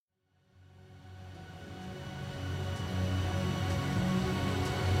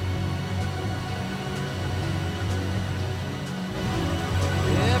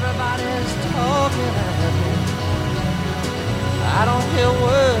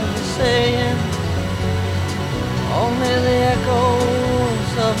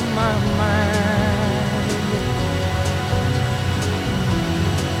of my mind.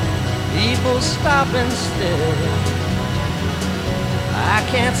 People stopping still, I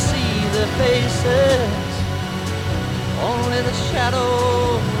can't see their faces, only the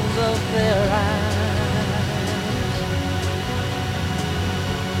shadows of their eyes.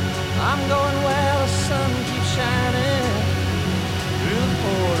 I'm going where the sun keeps shining through the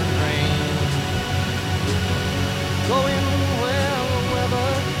pouring rain, going where the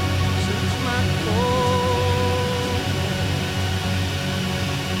weather suits my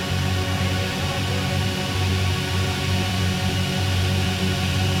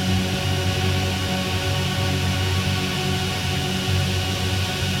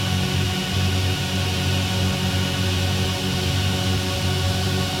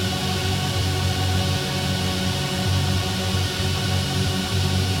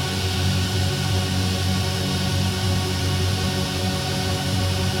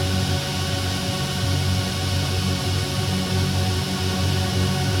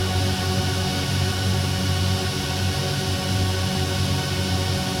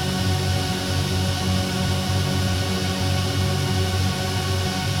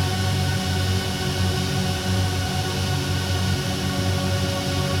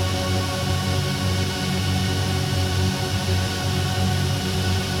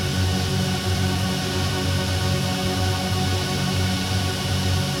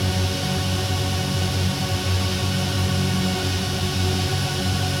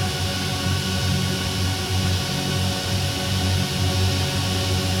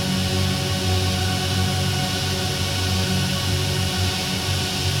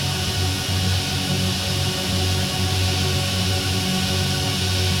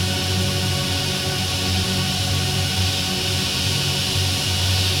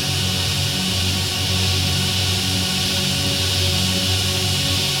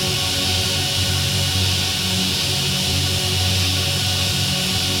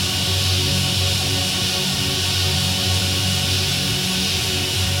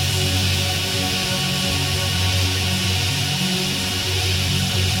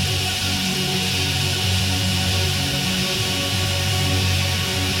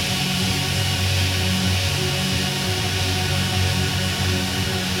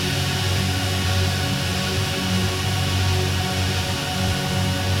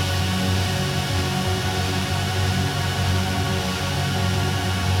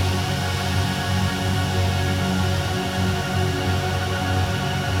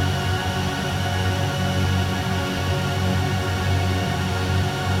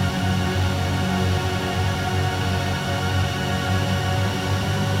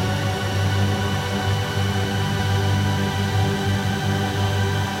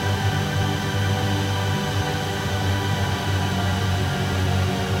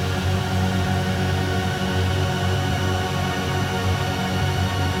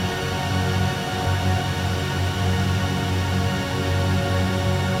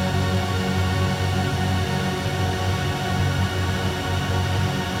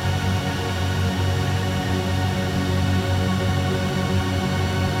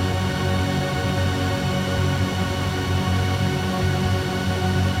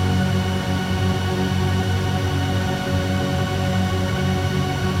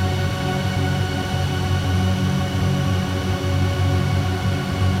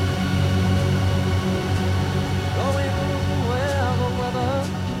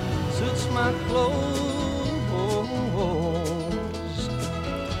clothes.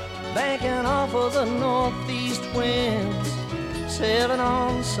 Banking off of the northeast winds, sailing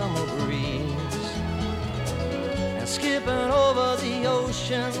on the summer breeze, and skipping over the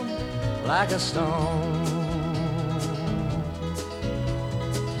ocean like a stone.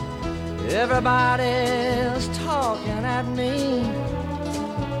 Everybody's talking at me,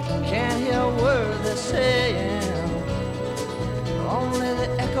 can't hear a word they're saying, only the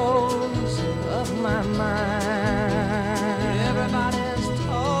echoes of my mind. Everybody's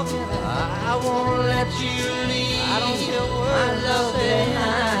talking, I won't let you leave, I don't hear words they're saying,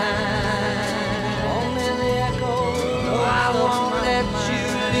 only the echoes. No, I won't let you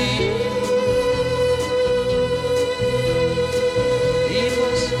leave.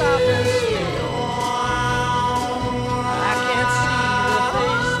 People stopping still, I can't see their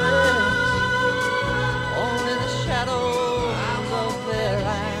faces, only the shadows of their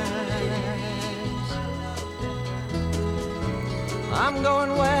eyes. I'm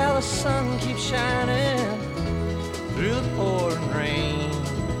going where the sun keeps shining through the pouring rain,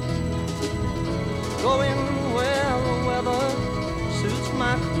 going where the weather suits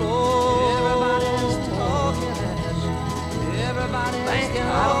my clothes. Everybody's talking, everybody's thinking.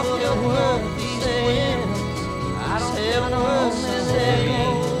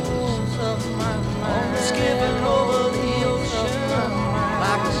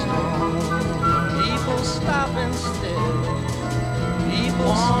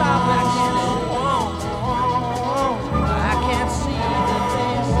 stop again. I can't see the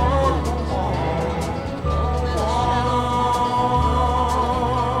faces, only the shadows.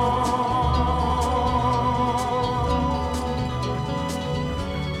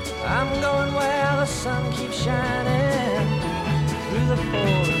 I'm going where the sun keeps shining through the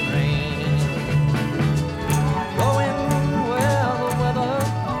pouring rain. Going where the weather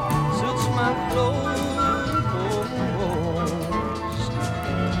suits my clothes.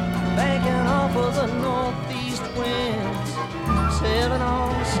 Banking off of the northeast winds, sailing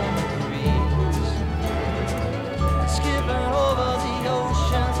on summer breeze, skipping over the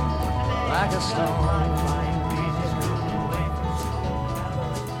ocean like a stone.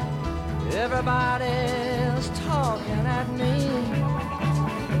 Everybody's talking at me.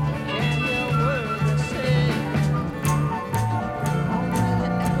 Can't hear a word they say. Only the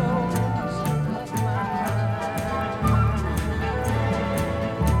echoes of my mind. I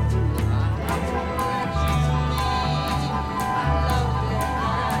won't let you leave my lovely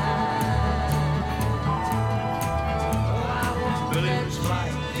night. Oh, I won't let you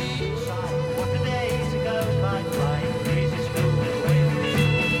leave. What a day to go, my flying breezes cool away from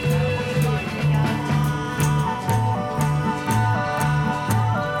school. Cowboys fighting out.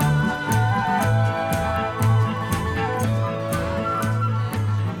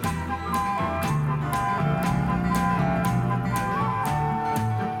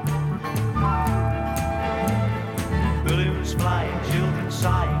 Balloons flying, children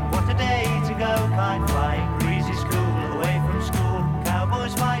sighing. What a day to go, kite flying, breezes cool away from school.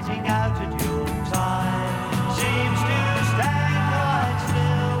 Cowboys fighting out a duel time. Seems to stand quite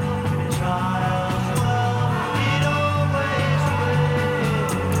still in a child's world. It always will.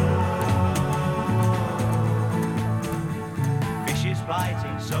 Fishes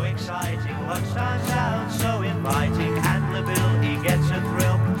biting, so exciting. Lunchtime sounds so inviting. Handler Bill, he gets a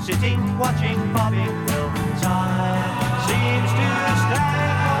thrill. Sitting, watching, bobbing, will. Time seems to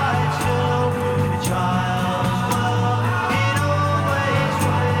stand quite still in a child's world. It always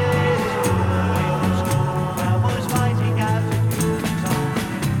will. Away from school, cowboys fighting out a duel time.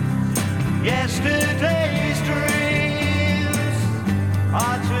 Yesterday's dreams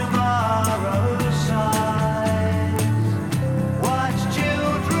are tomorrow's sighs. Watch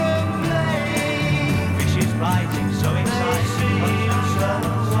children play. Fishes biting, so exciting. Lunchtime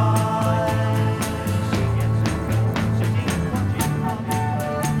so wise. Sitting, watching, bobbing.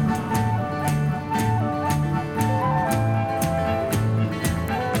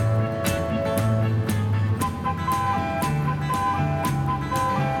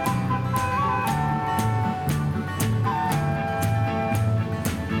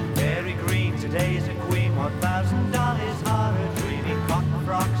 Mary Green, today's a queen. $1,000 are a dreaming. Cotton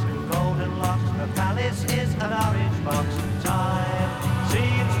frocks and golden locks. Her palace is an orange box. Time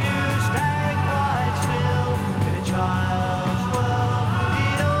seems to stand quite still in a child's world.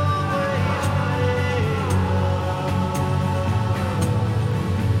 It always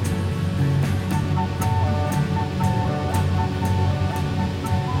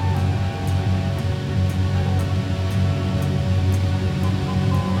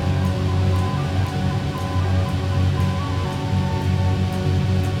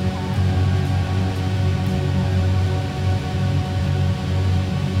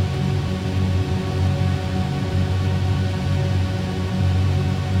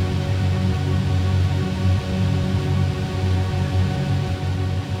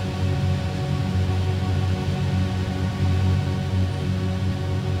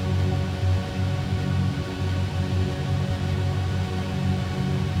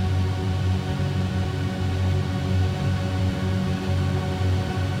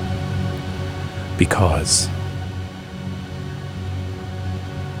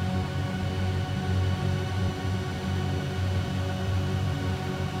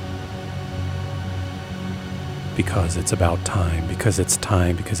Because it's about time, because it's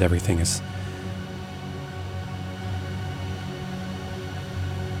time, because everything is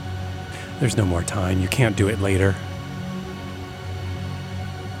there's no more time. You can't do it later.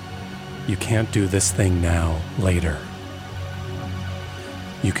 You can't do this thing now, later.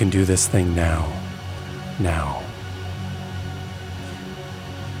 You can do this thing now. Now.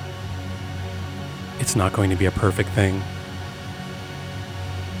 It's not going to be a perfect thing.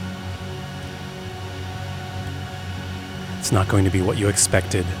 It's not going to be what you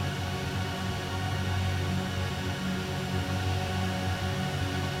expected.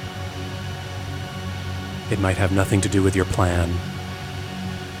 It might have nothing to do with your plan.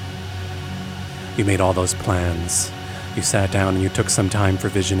 You made all those plans. You sat down and you took some time for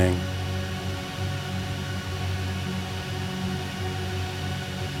visioning.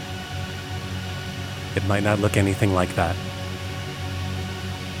 It might not look anything like that.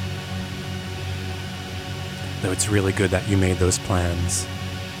 Though it's really good that you made those plans.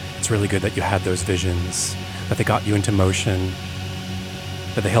 It's really good that you had those visions, that they got you into motion,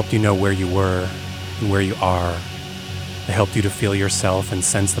 that they helped you know where you were and where you are. They helped you to feel yourself and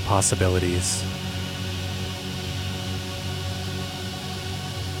sense the possibilities.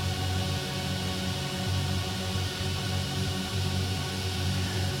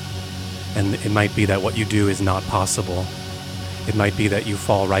 And it might be that what you do is not possible. It might be that you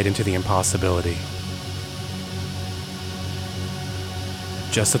fall right into the impossibility.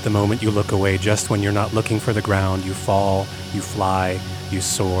 Just at the moment you look away, just when you're not looking for the ground, you fall, you fly, you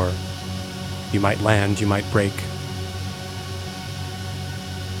soar. You might land, you might break.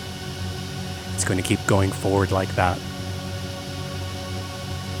 It's going to keep going forward like that.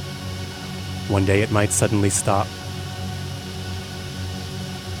 One day it might suddenly stop.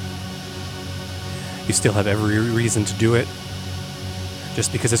 You still have every reason to do it.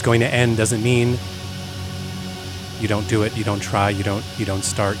 Just because it's going to end doesn't mean you don't do it, you don't try, you don't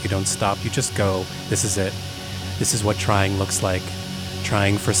start, you don't stop, you just go. This is it. This is what trying looks like.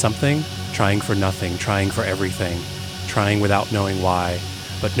 Trying for something, trying for nothing, trying for everything. Trying without knowing why,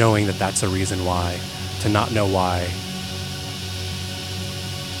 but knowing that that's a reason why. To not know why.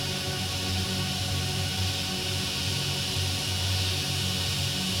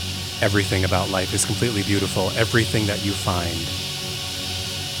 Everything about life is completely beautiful. Everything that you find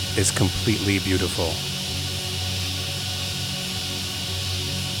is completely beautiful.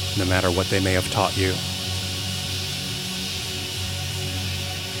 No matter what they may have taught you.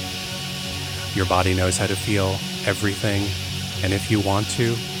 Your body knows how to feel everything, and if you want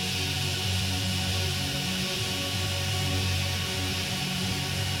to,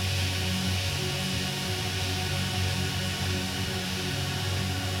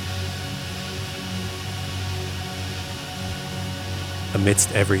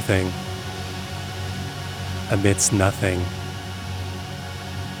 amidst everything, amidst nothing,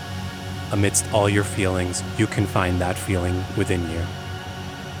 amidst all your feelings, you can find that feeling within you.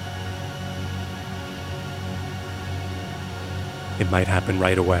 It might happen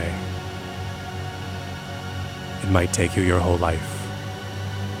right away. It might take you your whole life.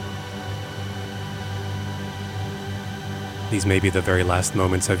 These may be the very last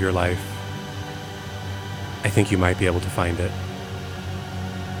moments of your life. I think you might be able to find it.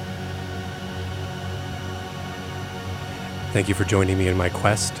 Thank you for joining me in my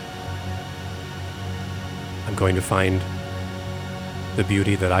quest. I'm going to find the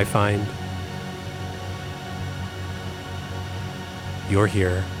beauty that I find. You're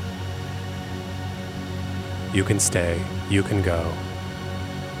here. You can stay. You can go.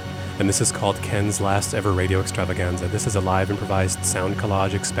 And this is called Ken's Last Ever Radio Extravaganza. This is a live improvised sound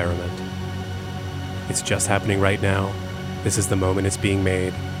collage experiment. It's just happening right now. This is the moment it's being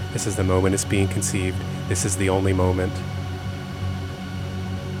made. This is the moment it's being conceived. This is the only moment.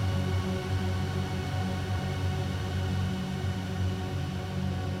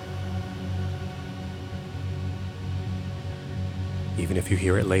 Even if you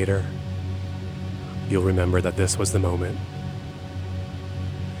hear it later, you'll remember that this was the moment.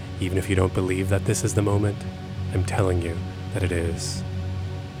 Even if you don't believe that this is the moment, I'm telling you that it is.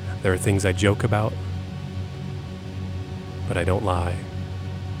 There are things I joke about, but I don't lie.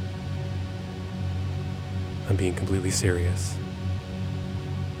 I'm being completely serious.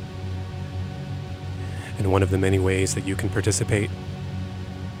 And one of the many ways that you can participate,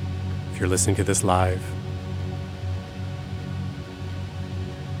 if you're listening to this live,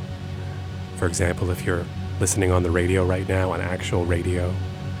 for example, if you're listening on the radio right now, on actual radio,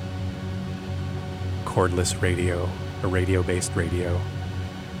 cordless radio, or radio-based radio,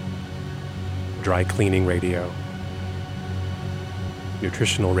 dry cleaning radio,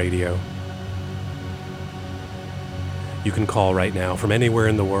 nutritional radio, you can call right now from anywhere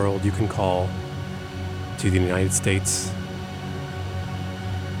in the world. You can call to the United States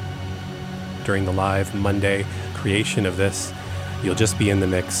during the live Monday creation of this. You'll just be in the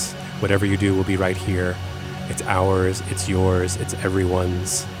mix. Whatever you do will be right here. It's ours, it's yours, it's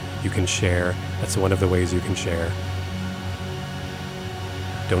everyone's. You can share. That's one of the ways you can share.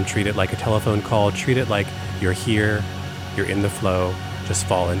 Don't treat it like a telephone call. Treat it like you're here, you're in the flow. Just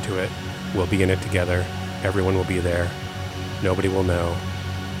fall into it. We'll be in it together. Everyone will be there. Nobody will know.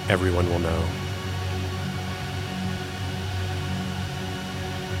 Everyone will know.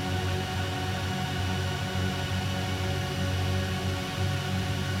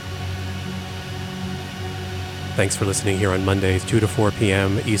 Thanks for listening here on Mondays, 2 to 4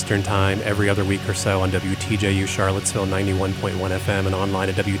 p.m. Eastern Time, every other week or so on WTJU Charlottesville 91.1 FM and online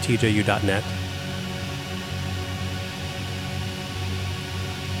at WTJU.net.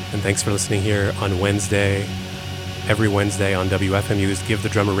 And thanks for listening here on Wednesday, every Wednesday on WFMU's Give the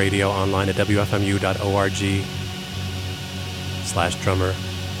Drummer Radio, online at wfmu.org/drummer.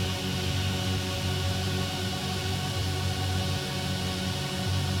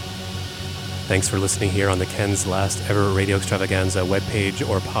 Thanks for listening here on the Ken's Last Ever Radio Extravaganza webpage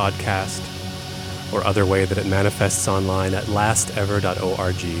or podcast, or other way that it manifests online at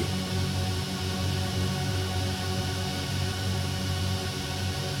lastever.org.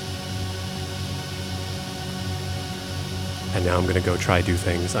 And now I'm going to go try do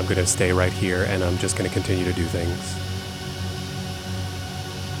things. I'm going to stay right here and I'm just going to continue to do things.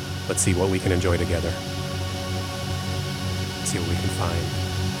 Let's see what we can enjoy together. Let's see what we can find.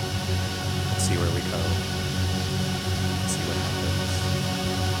 Let's see where we go. Let's see what happens.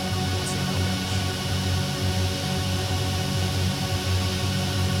 Let's see how much.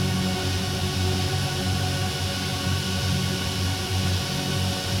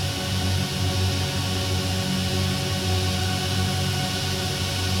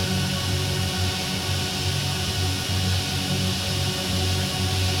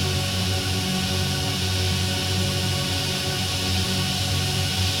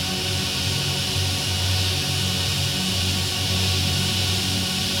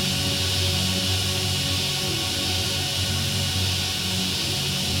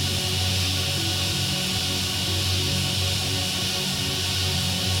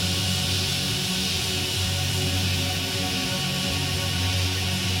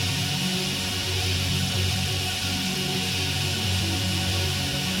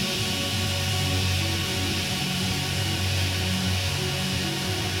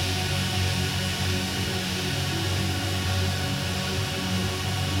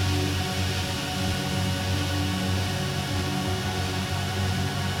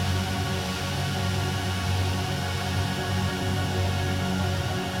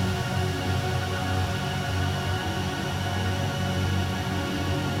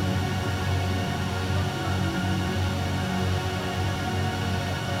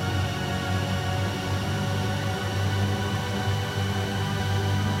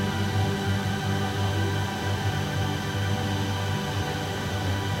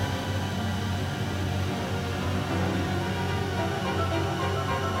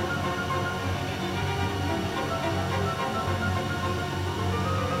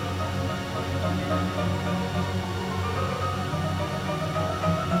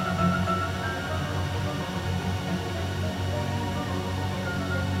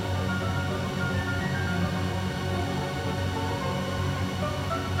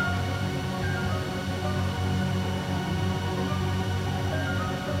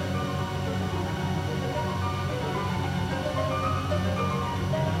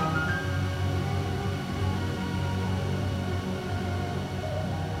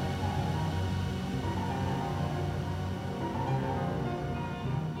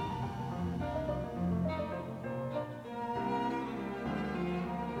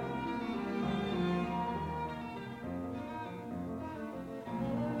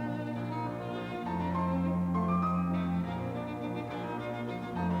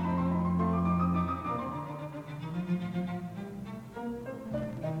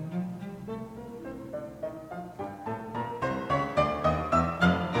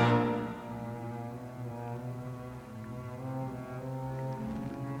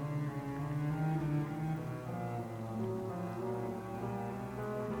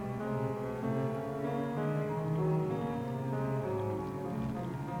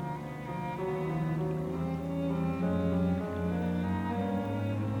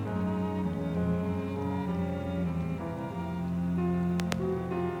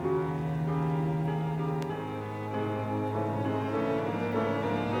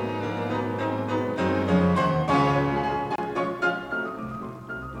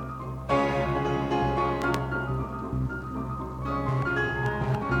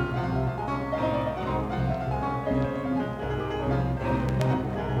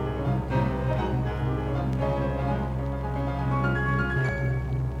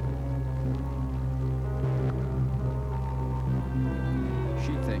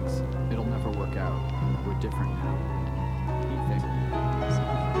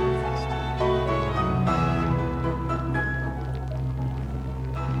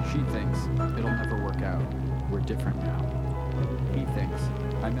 different now. He thinks,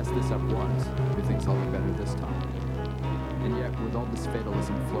 I messed this up once, who thinks I'll be better this time. And yet, with all this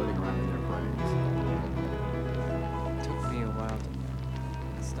fatalism floating around in their brains. It took me a while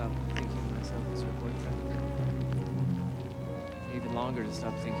to stop thinking myself as your boyfriend. Even longer to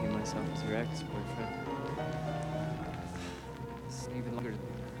stop thinking myself as your ex-boyfriend. It's even longer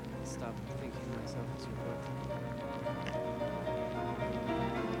myself as your boyfriend.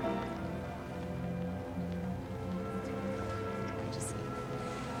 I just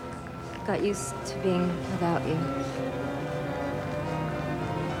got used to being without you.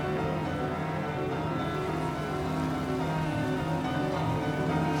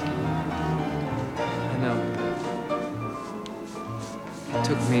 I know. It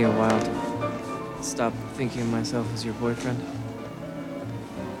took me a while to stop thinking of myself as your boyfriend.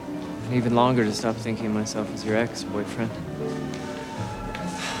 And even longer to stop thinking of myself as your ex-boyfriend.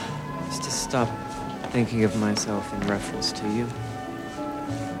 Just to stop thinking of myself in reference to you.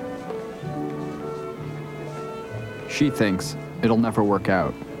 She thinks it'll never work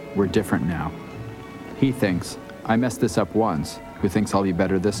out. We're different now. He thinks I messed this up once, who thinks I'll be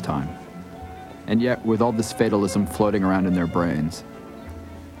better this time. And yet, with all this fatalism floating around in their brains,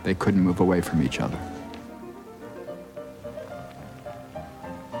 they couldn't move away from each other.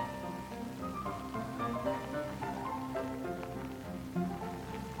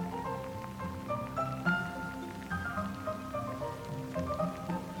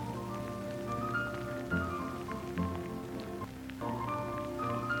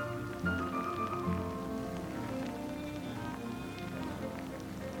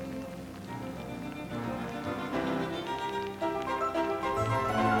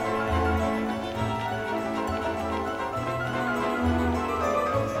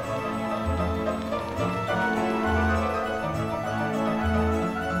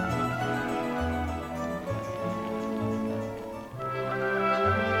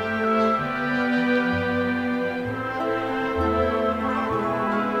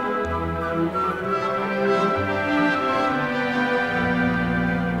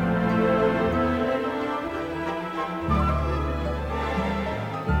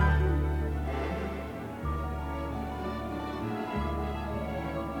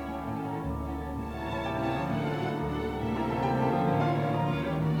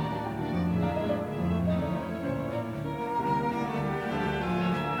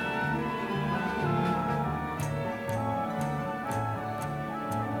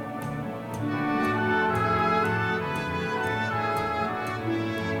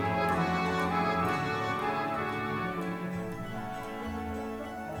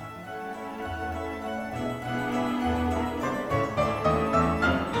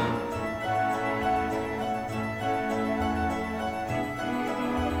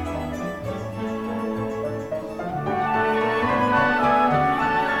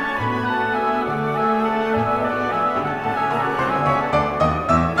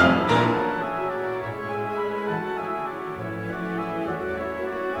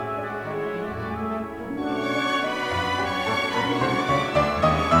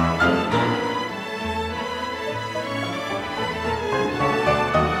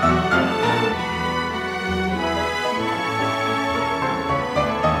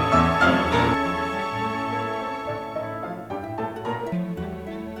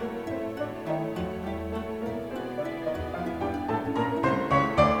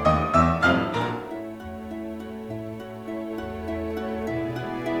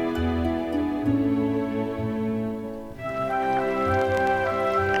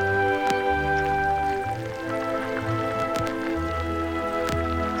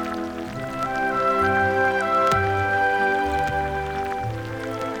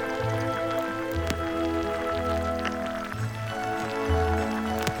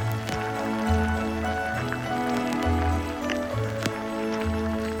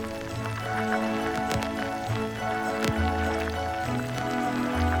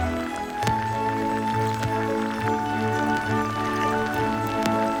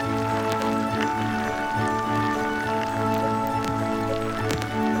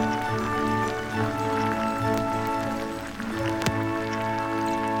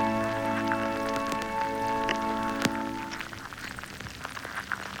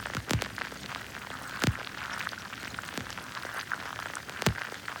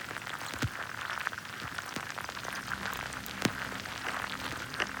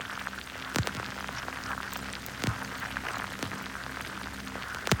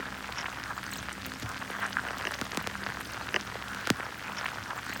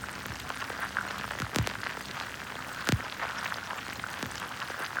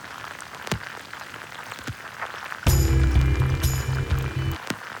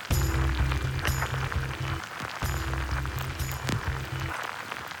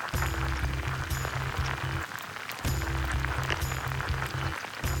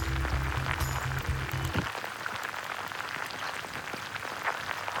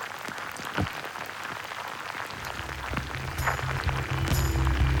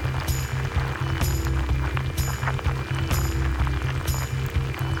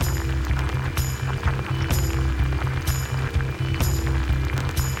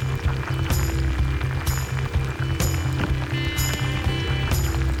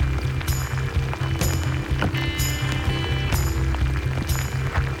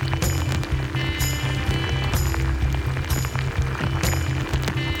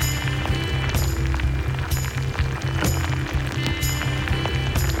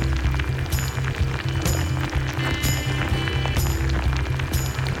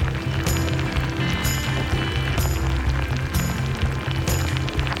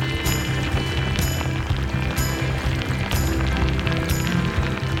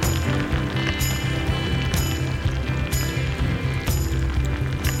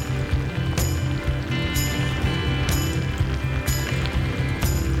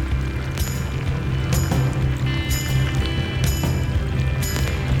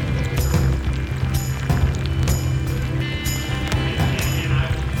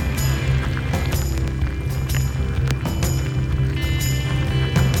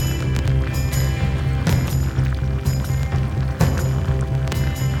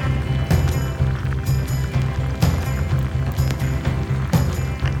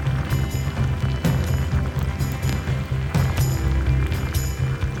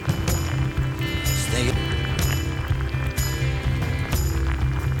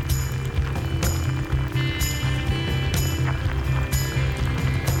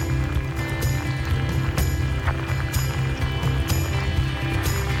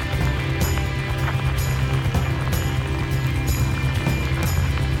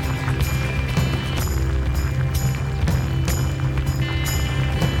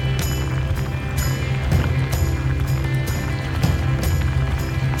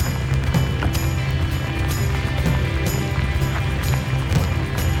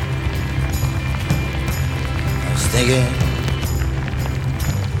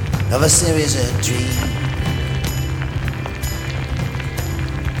 of a series of dreams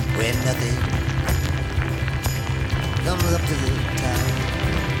when nothing comes up to the top.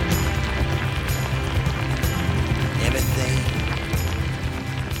 Everything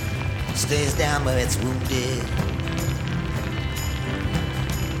stays down where it's wounded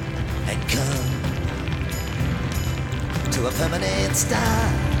and come to a permanent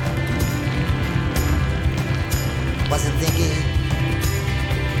stop. Wasn't thinking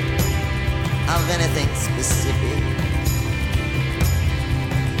of anything specific,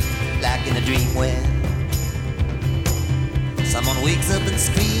 like in a dream where someone wakes up and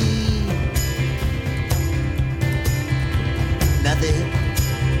screams. Nothing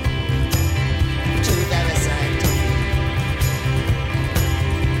too very scientific.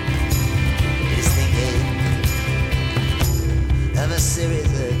 It is thinking of a series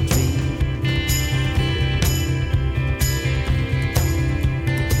of dreams.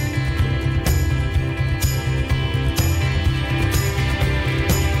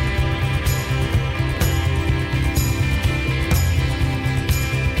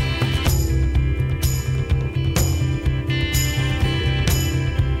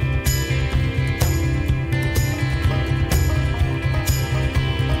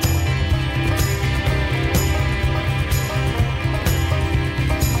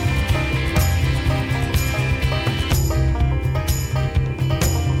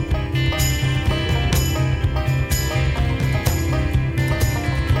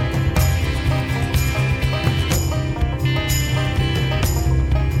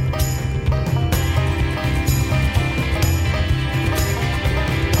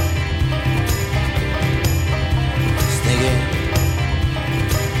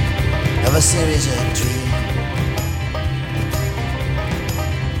 Of a series of dreams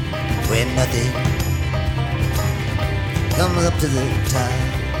when nothing comes up to the top.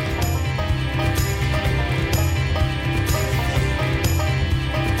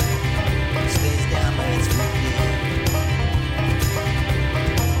 Everything stays down where it's wounded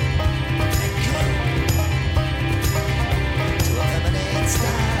and come to a permanent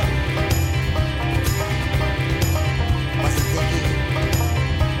stop. Wasn't thinking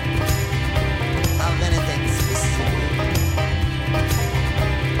of anything specific,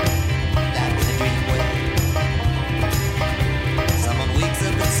 like in a dream where someone wakes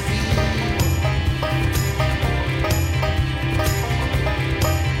up and screams.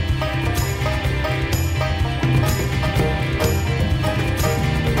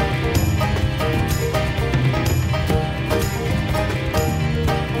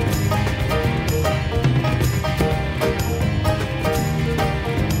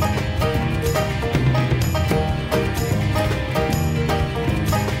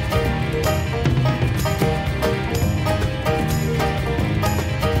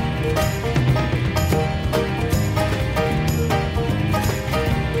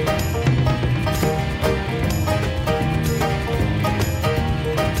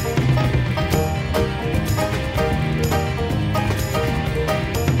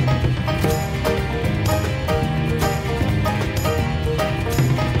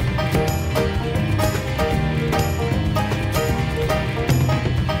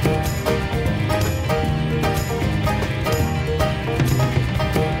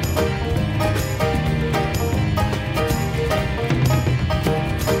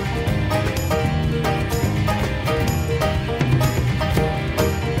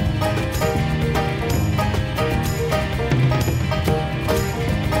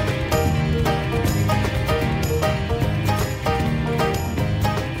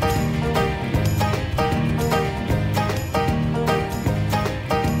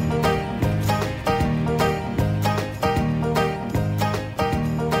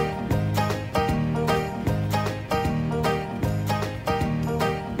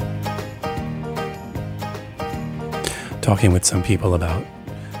 Talking with some people about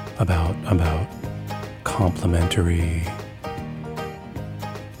complementary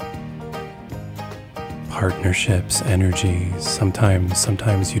partnerships, energies.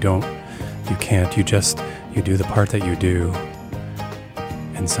 Sometimes you can't, you do the part that you do,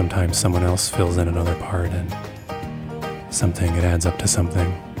 and sometimes someone else fills in another part, and it adds up to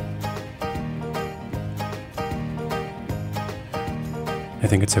something. I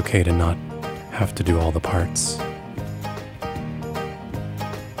think it's okay to not have to do all the parts.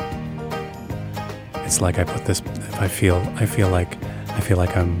 It's like I put this. I feel like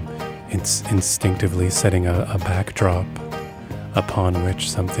I'm instinctively setting a backdrop upon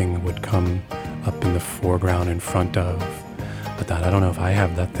which something would come up in the foreground in front of. But that I don't know if I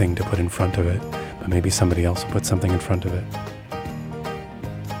have that thing to put in front of it. But maybe somebody else will put something in front of it.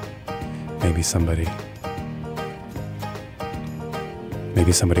 Maybe somebody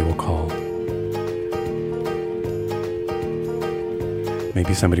will call.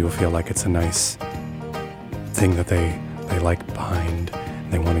 Maybe somebody will feel like it's a nice thing that they like behind,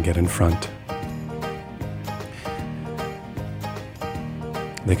 and they want to get in front.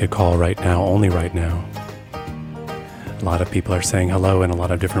 They could call right now, only right now. A lot of people are saying hello in a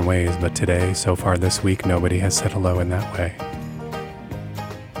lot of different ways, but today, so far this week, nobody has said hello in that way.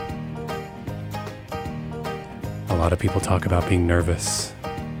 A lot of people talk about being nervous.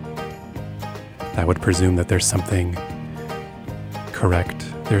 That would presume that there's something correct.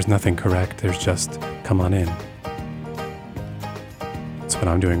 There's nothing correct. There's just, come on in. That's what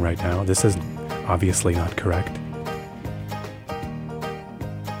I'm doing right now. This is obviously not correct.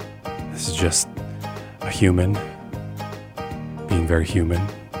 This is just a human being very human,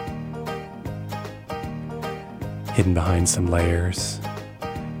 hidden behind some layers.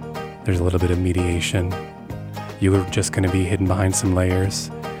 There's a little bit of mediation. You are just going to be hidden behind some layers.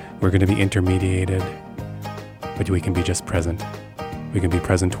 We're going to be intermediated, but we can be just present. We can be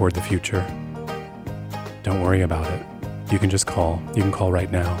present toward the future. Don't worry about it. You can just call. You can call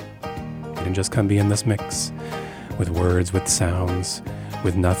right now. You can just come be in this mix with words, with sounds,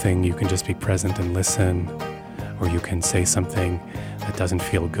 with nothing. You can just be present and listen, or you can say something that doesn't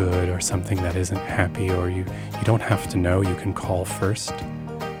feel good or something that isn't happy, or you don't have to know. You can call first,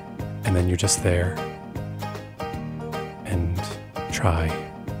 and then you're just there. And try.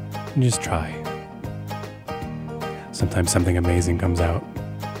 And just try. Sometimes something amazing comes out.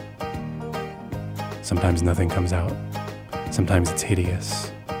 Sometimes nothing comes out. Sometimes it's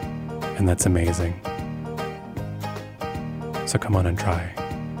hideous. And that's amazing. So come on and try.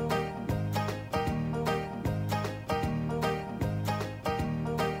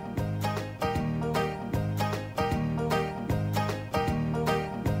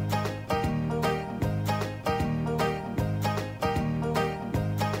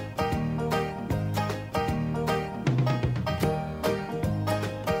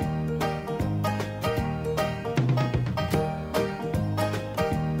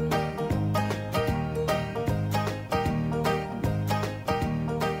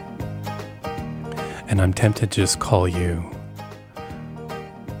 And I'm tempted to just call you.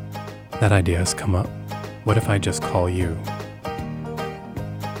 That idea has come up. What if I just call you?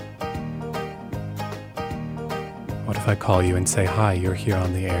 What if I call you and say, hi, you're here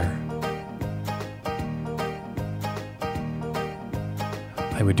on the air?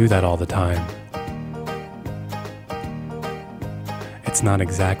 I would do that all the time. It's not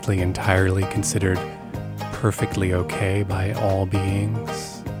exactly entirely considered perfectly okay by all beings.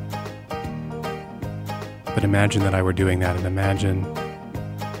 But imagine that I were doing that, and imagine,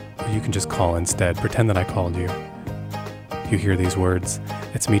 well, you can just call instead. Pretend that I called you. You hear these words.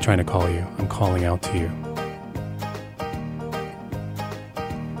 It's me trying to call you. I'm calling out to you.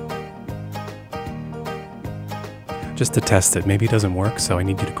 Just to test it. Maybe it doesn't work, so I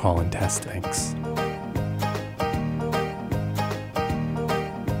need you to call and test. Thanks.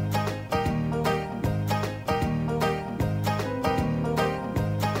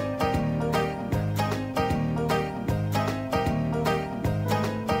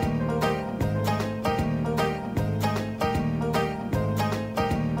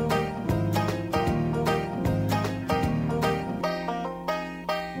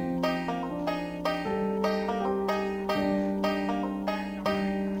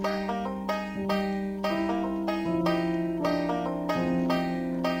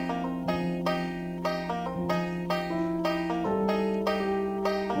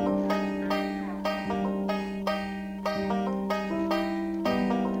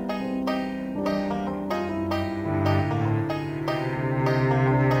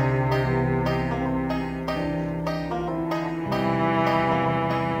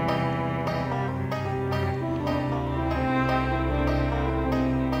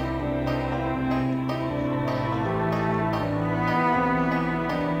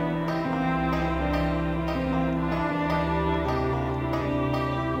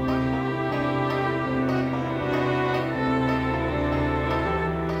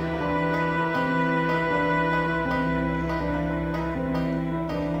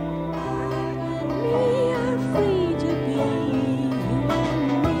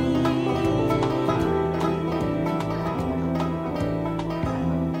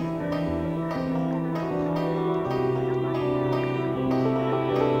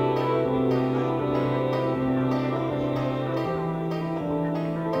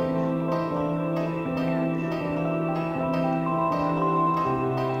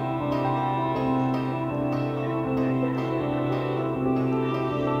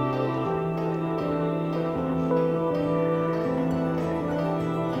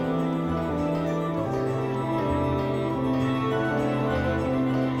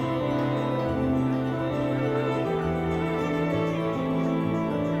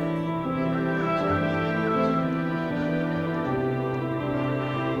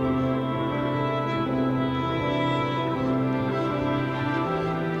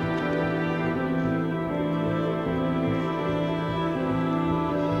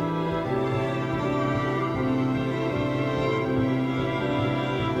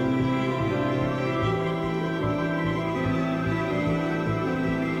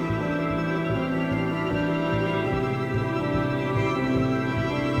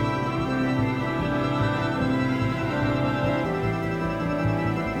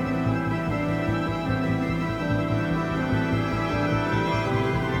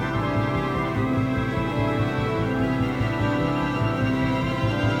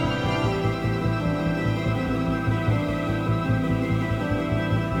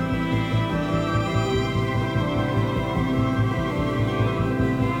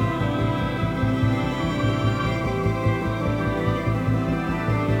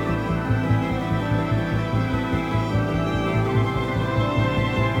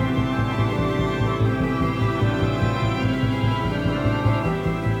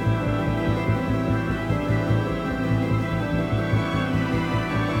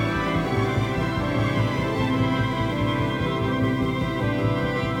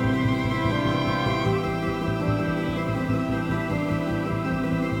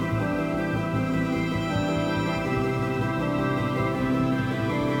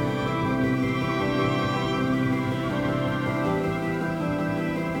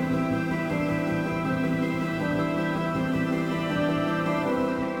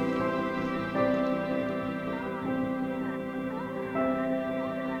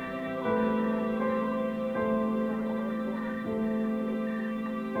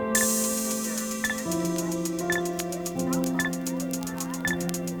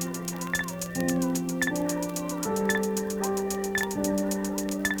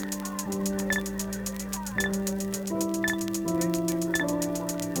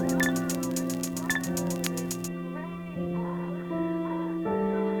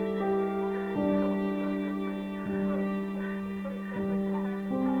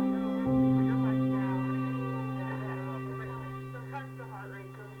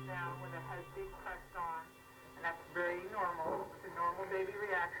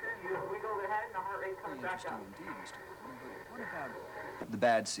 do indeed, Mr. Gordon, but what about the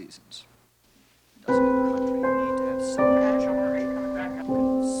bad seasons? Doesn't a country need to have some who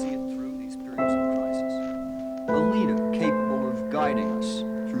can see it through these periods of crisis? A leader capable of guiding us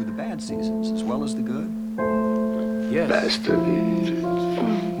through the bad seasons as well as the good? Yes.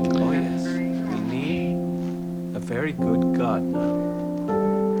 Oh, yes. We need a very good gardener.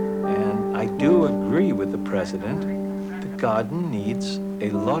 And I do agree with the president. The garden needs a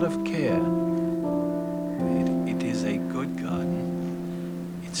lot of care. It is a good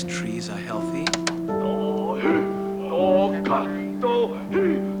garden. Its trees are healthy.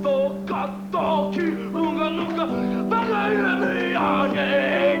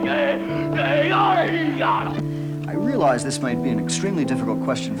 I realize this might be an extremely difficult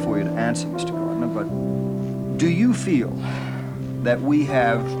question for you to answer, Mr. Gardner, but do you feel that we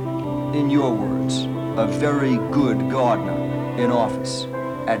have, in your words, a very good gardener in office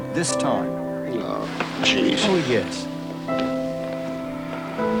at this time? Oh, yes.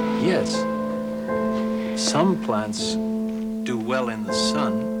 Yes. Some plants do well in the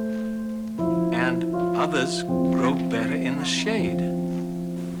sun, and others grow better in the shade.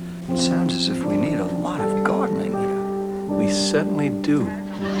 It sounds as if we need a lot of gardening here. We certainly do.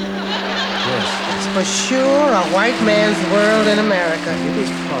 Yes, For sure, a white man's world in America. it is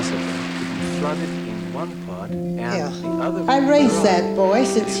possible to be flooded in one part and the other I raised that boy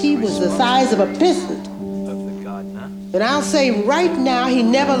since he was the size of a piston. of the gardener. And I'll say right now he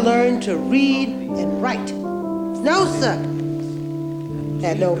never learned to read and write. No, sir.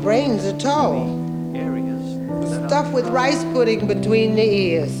 Had no brains at all. Areas that Stuffed with rice pudding between the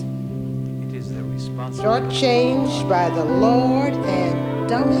ears. it is the responsibility Shortchanged by the Lord and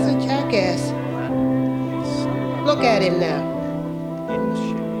dumb as a jackass. Look at him now. in the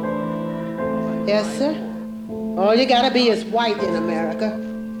shade. Yes, sir. All you gotta be is white in America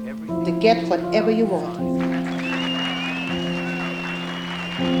to get whatever you want.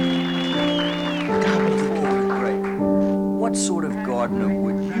 Great. What sort of gardener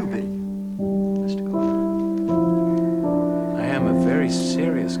would you be, Mr. Gardner? I am a very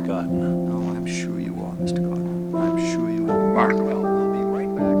serious gardener. Oh, I'm sure you are, Mr. Gardner. I'm sure you are. Well, we'll be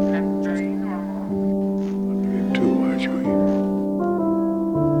right back. Too much,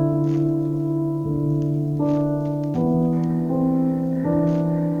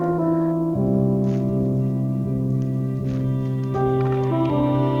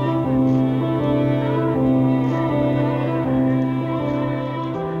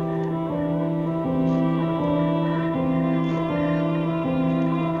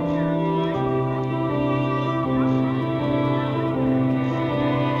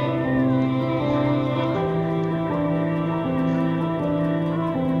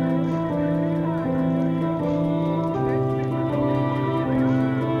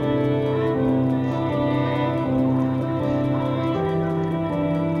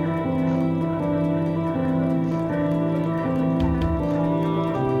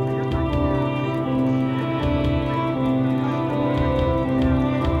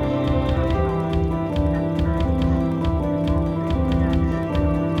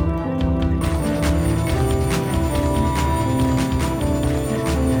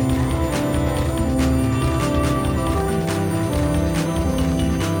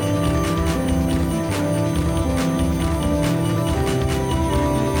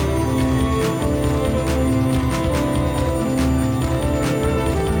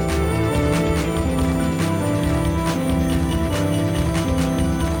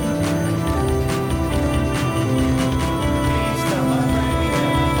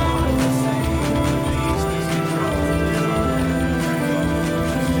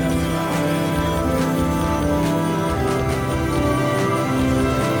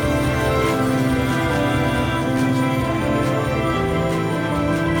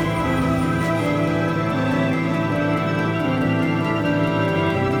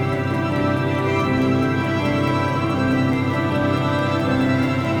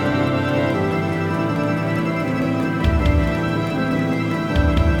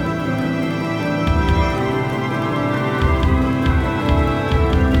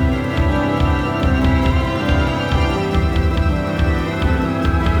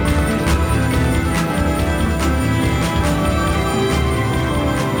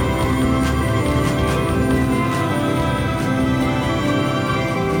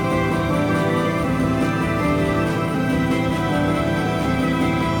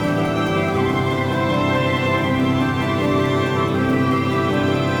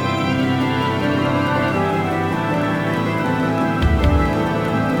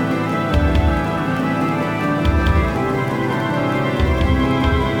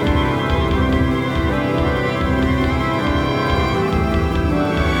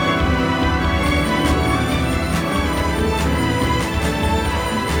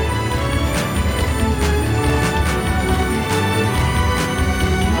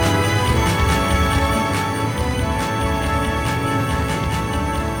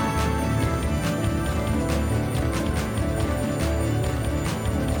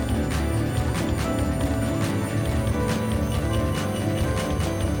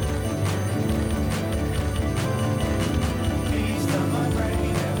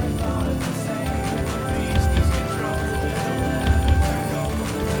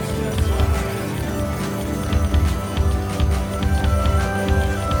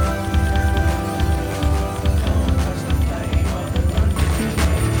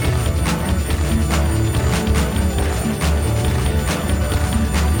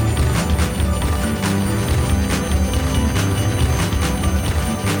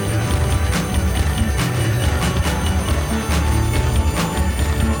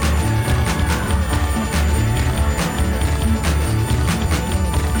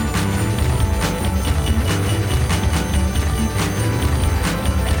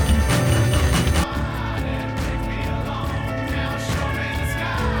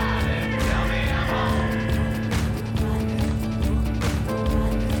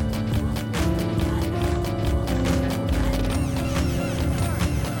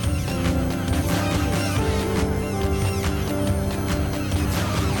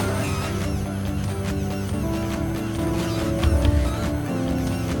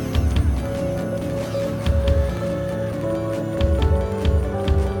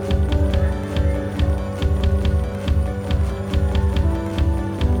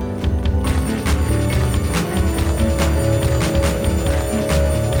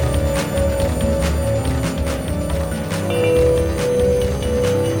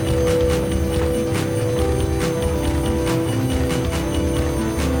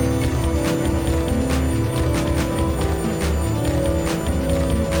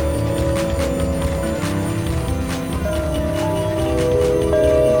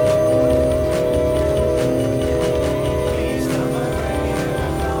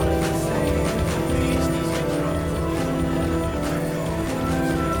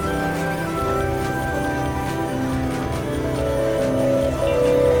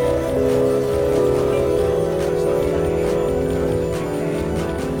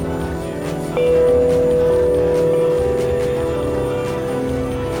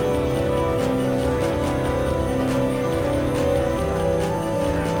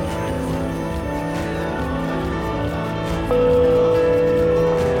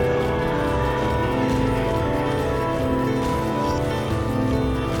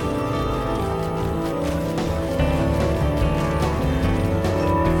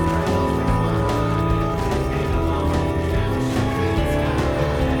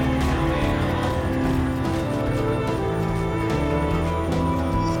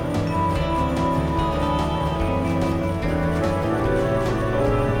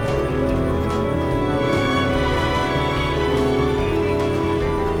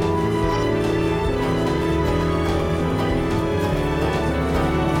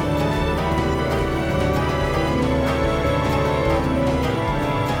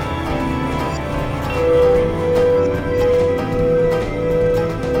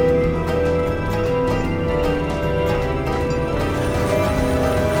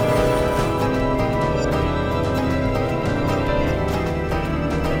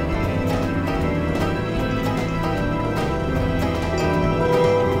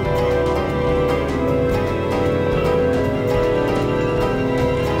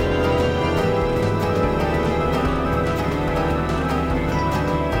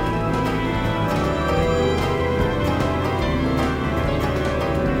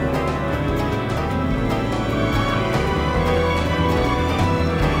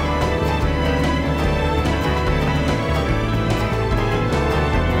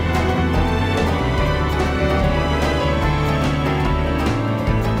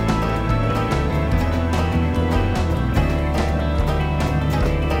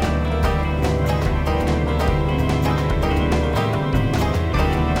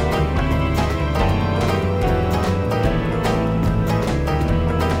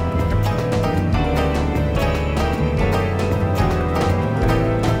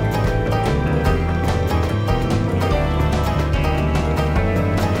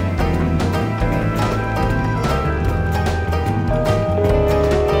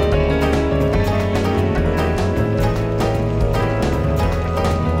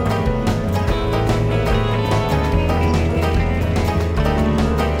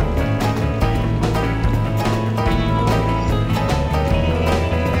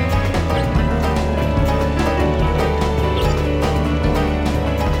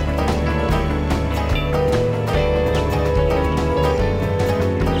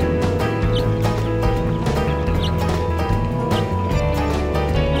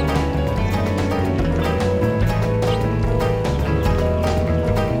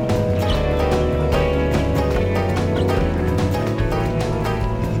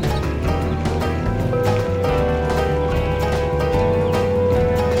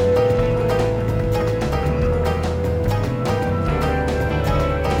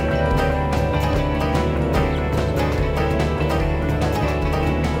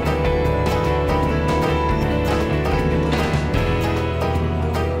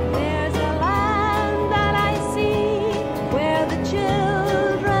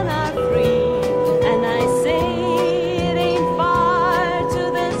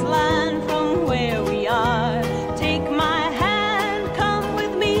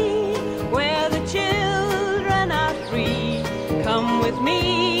 with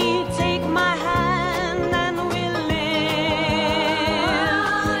me, take my hand and we'll live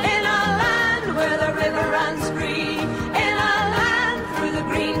in a land where the river runs free, in a land through the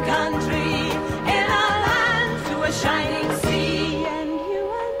green country, in a land through a shining sea. And you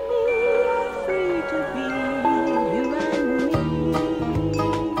and me are free to be, you and me.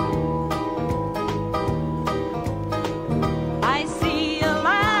 I see a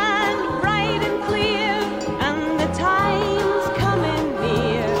land bright and clear, and the time's coming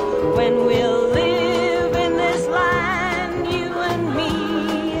near when we'll live in this land, you and me,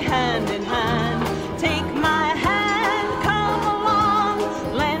 hand in hand. Take my hand, come along,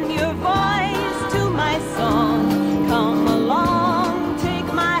 lend your voice to my song. Come along, take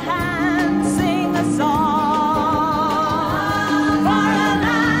my hand, sing a song. For a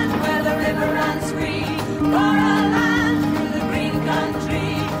land where the river runs free, for a land through the green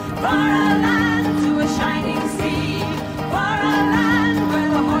country, for a land to a shining sea, for a land where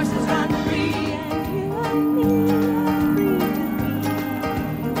the horses run free. And you and me are free to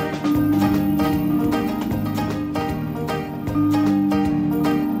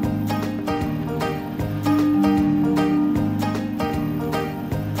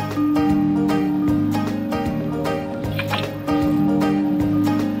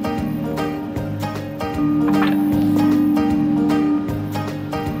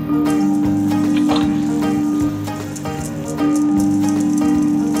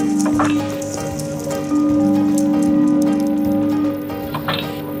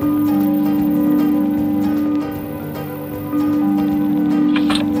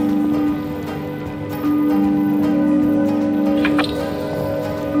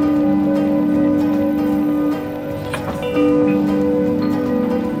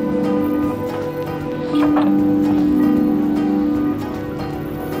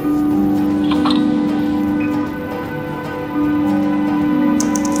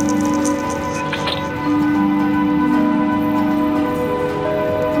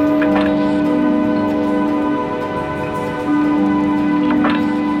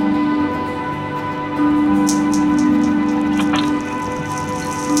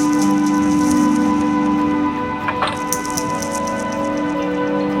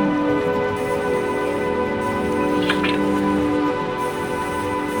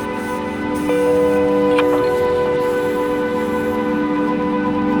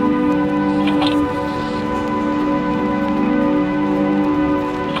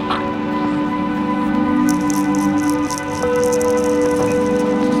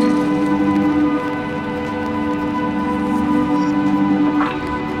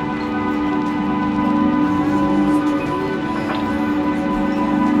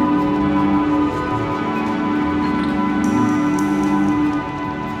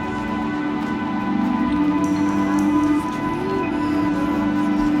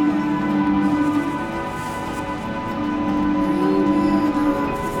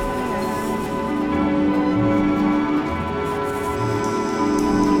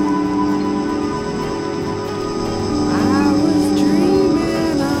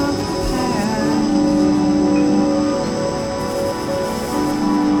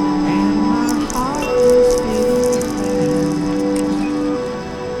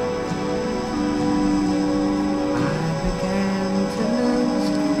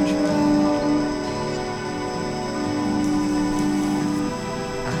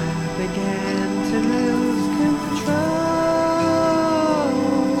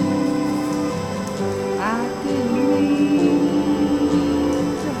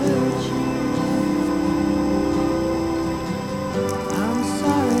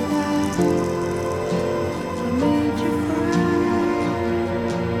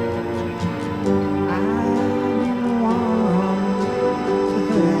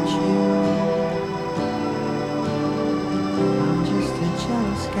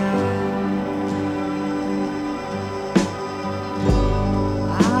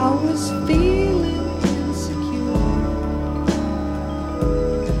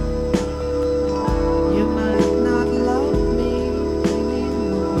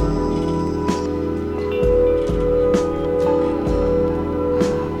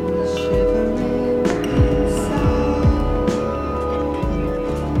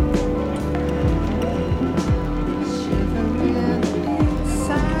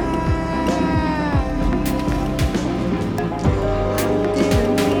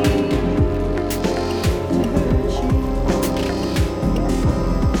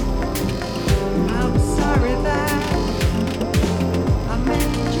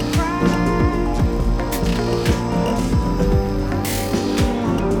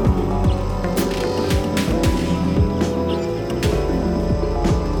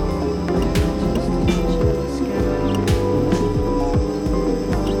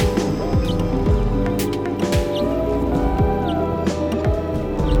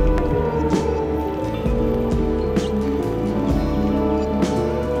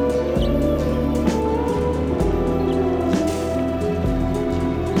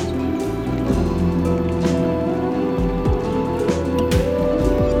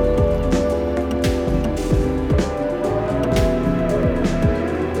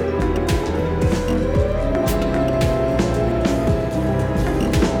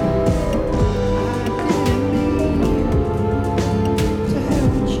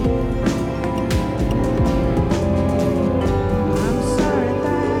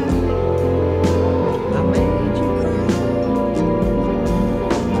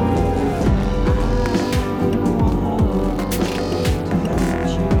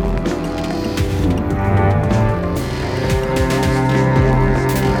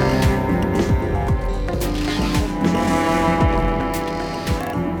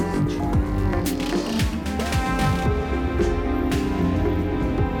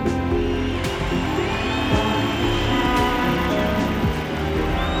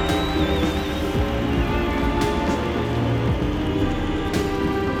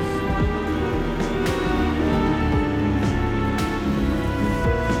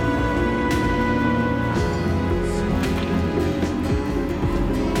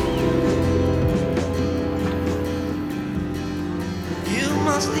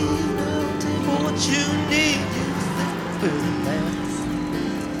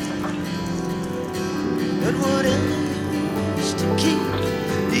whatever you wish to keep,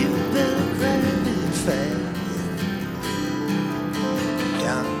 you better grab it fast. He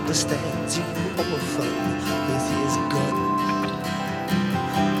understands you orphan with his gun,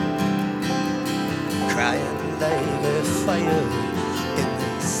 crying like a fire in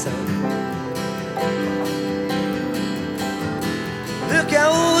the sun. Look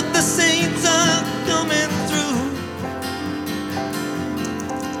out, the saints are coming through,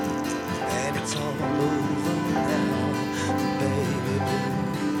 and it's all over now, baby blue.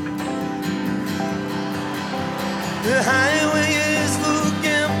 The highway is for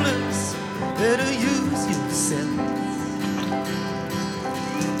gamblers, better use your sense.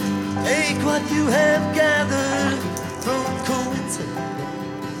 Take what you have gathered from coincidence.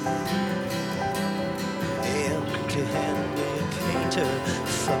 Empty-handed painter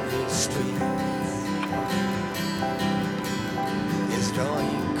from the streets is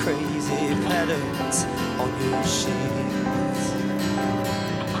drawing crazy patterns on your sheets.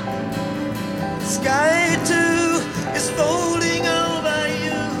 Sky too is folding over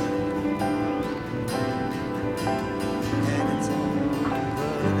you, and it's over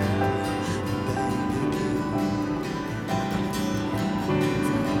now, baby blue.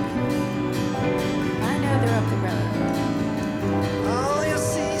 I know they're up the road. All you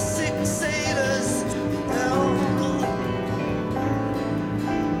seasick sailors, they're all gone.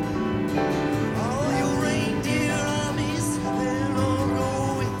 All your reindeer armies, they're all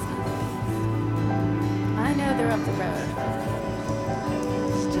going. I know they're up the road.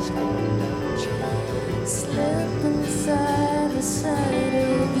 It's just going down the trail. Slip inside the side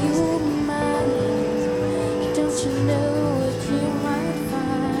of your mind. Don't you know if you might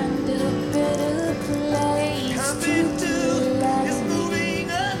find a better place Coming to to is relax? moving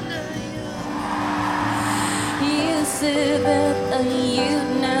under you. You said that you'd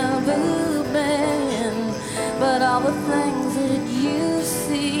never been, but all the things that you've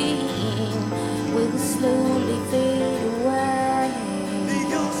seen will slowly fade away.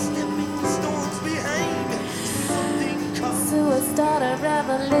 Your stepping stones behind something comes. So I start a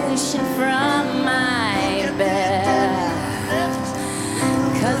revolution from my bed.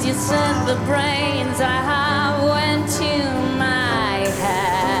 'Cause you said the brains I have went to my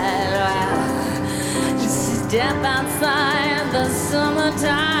head. Well, just step outside the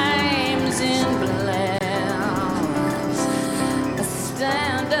summertime's in blends.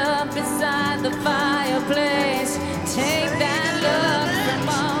 Stand up beside the fireplace. Take that look from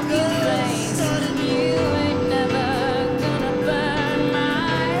off your face. You ain't never gonna burn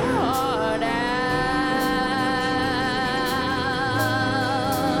my heart out.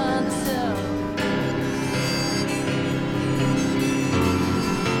 So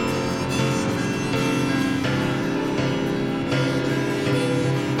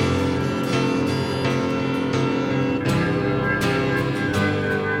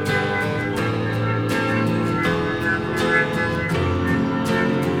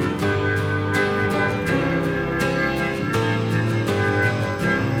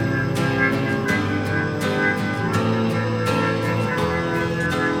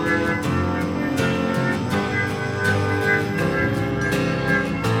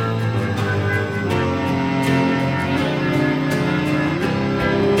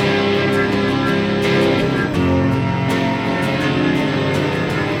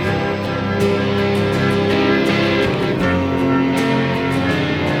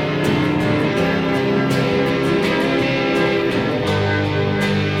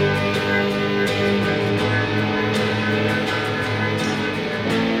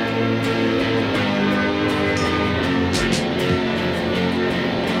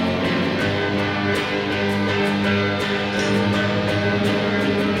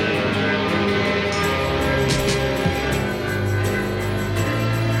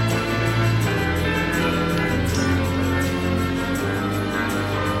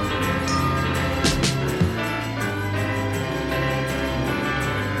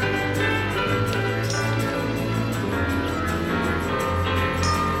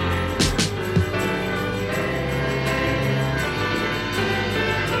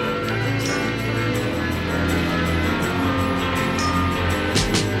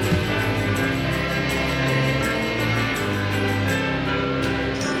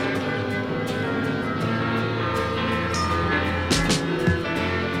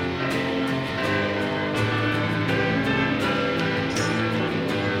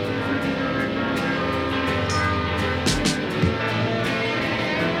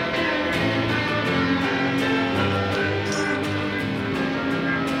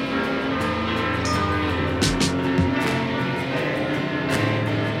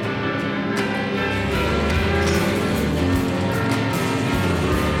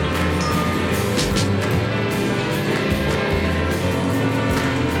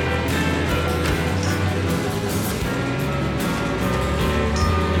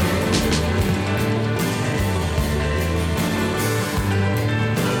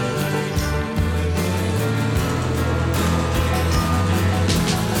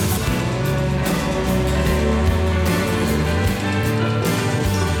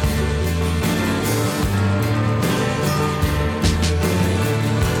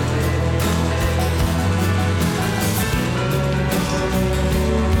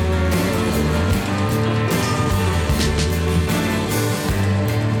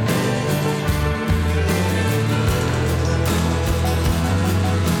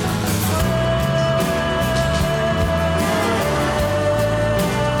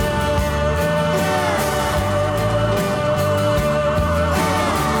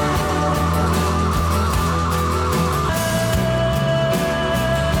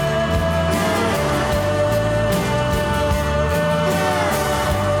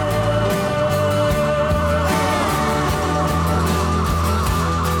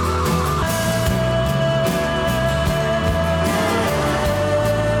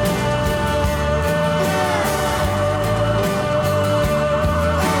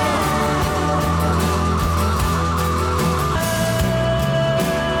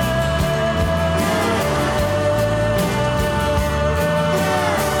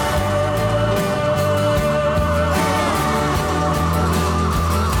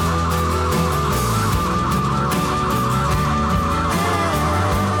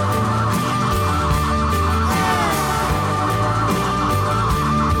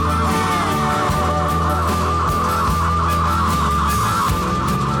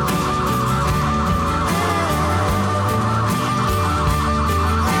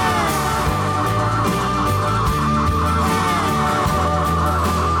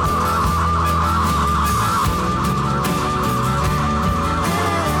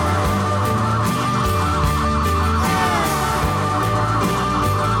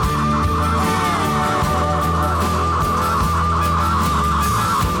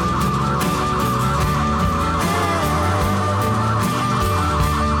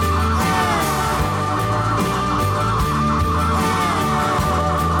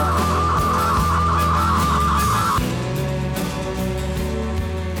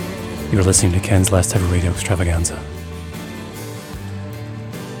You're listening to Ken's Last Ever Radio Extravaganza,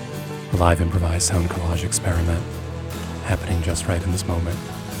 a live improvised sound collage experiment happening just right in this moment,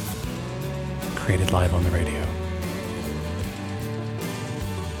 created live on the radio,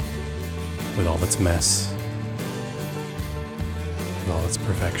 with all its mess, with all its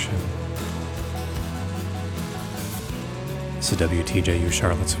perfection. This is WTJU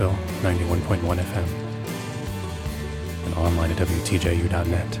Charlottesville, 91.1 FM, and online at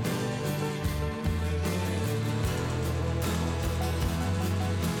WTJU.net.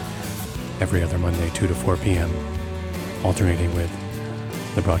 Every other Monday, 2 to 4 p.m., alternating with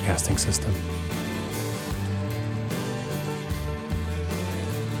the broadcasting system.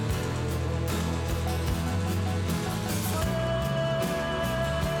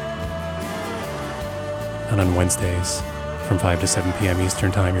 And on Wednesdays, from 5 to 7 p.m.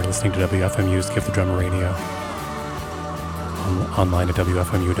 Eastern Time, you're listening to WFMU's Give the Drummer Radio, online at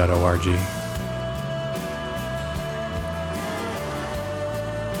WFMU.org.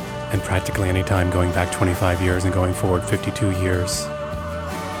 And practically any time going back 25 years and going forward 52 years.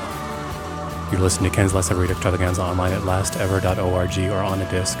 You're listening to Ken's Last Ever Radio Extravaganza online at lastever.org or on a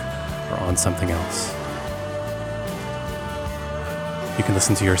disc or on something else. You can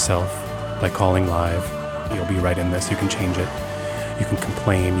listen to yourself by calling live. You'll be right in this. You can change it. You can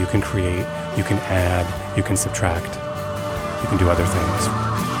complain. You can create. You can add. You can subtract. You can do other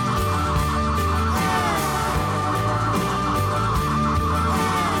things.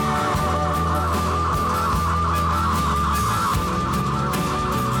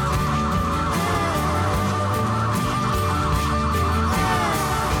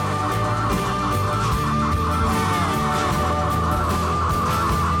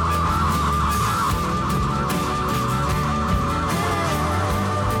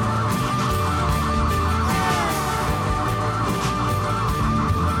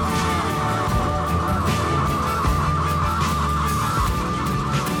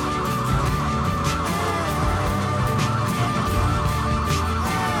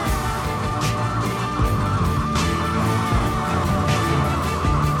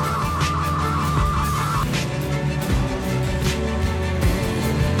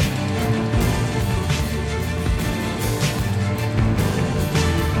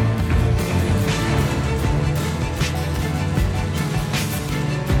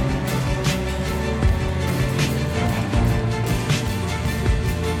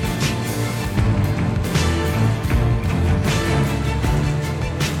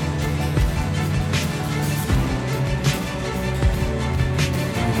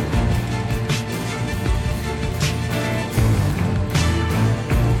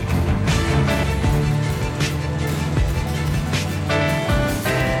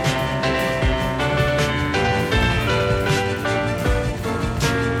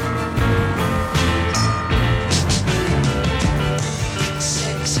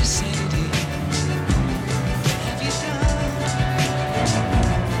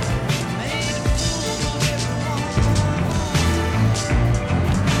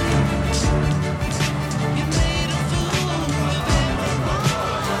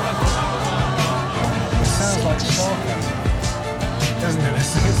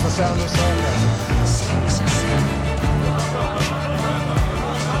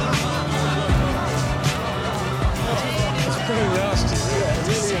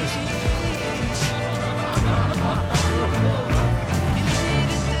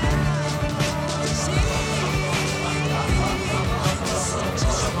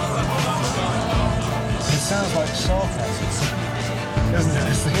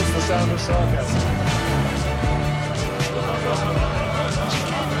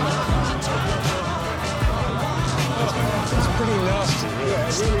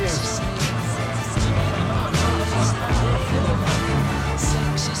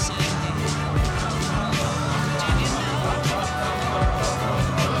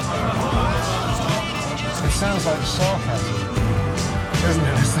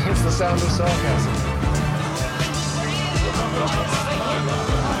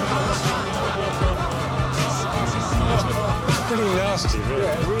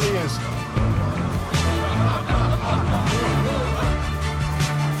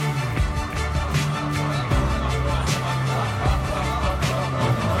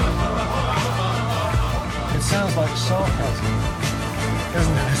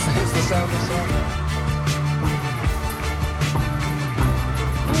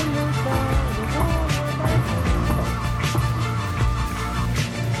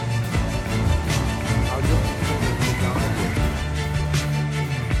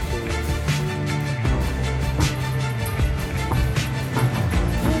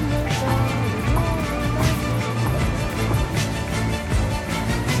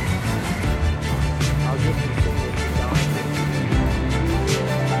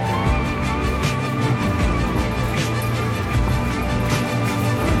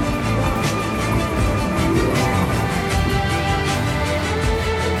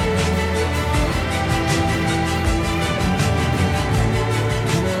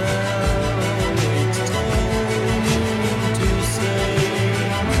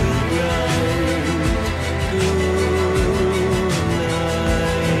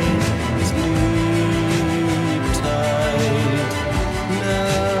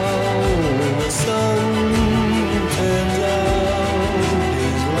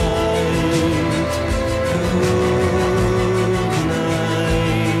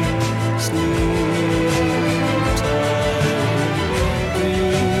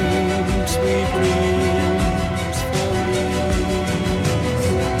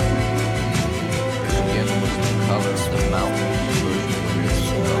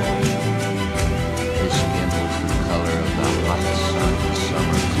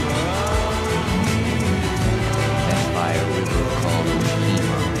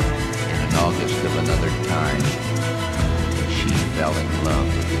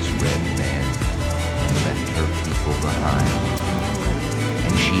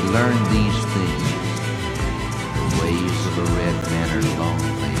 she learned these things. The ways of a red man are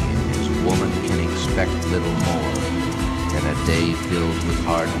lonely, and his woman can expect little more than a day filled with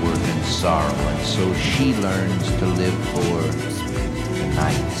hard work and sorrow, and so she learns to live for the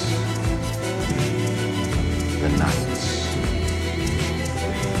nights. The nights.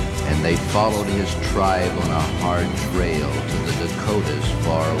 And they followed his tribe on a hard trail to the Dakotas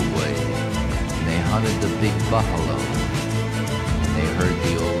far away. And they hunted the big buffalo. And they heard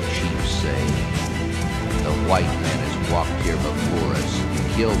the old chief say, the white man has walked here before us and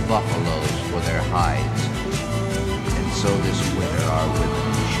killed buffaloes for their hides. And so this winter our women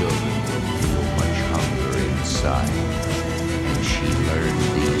and children will feel much hunger inside. And she learned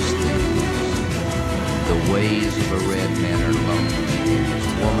these things. The ways of a red man are lonely, and his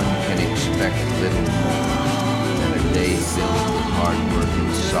woman can expect little more than a day filled with hard work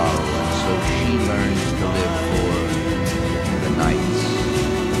and sorrow, and so she learns to live for the nights.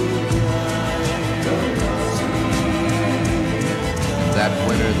 And that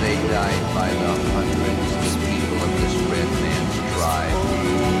winter they died by the hundreds, the people of this red man's tribe.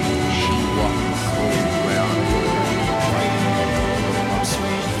 She walked the cold ground with her white man, the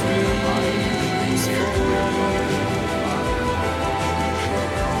muscles of their body.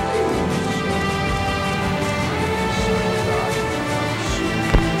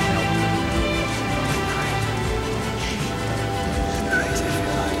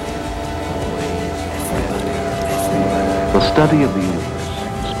 The study of the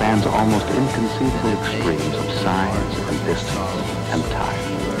universe spans almost inconceivable extremes of size and distance and time.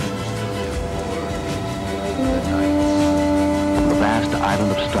 From the vast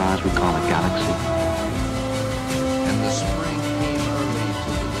island of stars we call a galaxy, and the spring came early to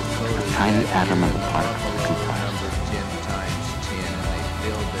the Dakotas, the tiny atom and the particles it comprises. 10 times 10, and they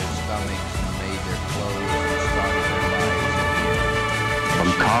filled their stomachs and made their clothes and started their lives again. From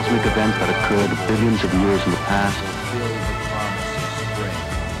cosmic events that occurred billions of years in the past, filled the promise of spring.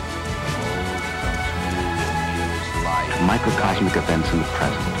 Old comes new, and new is life. to microcosmic events in the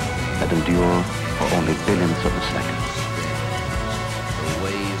present that endure for only billions of a second. The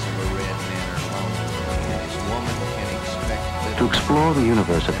ways of a red man are lonely, and his woman can expect little. To explore the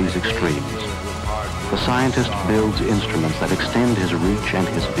universe at these extremes, the scientist builds instruments that extend his reach and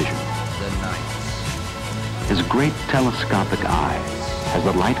his vision. His great telescopic eye has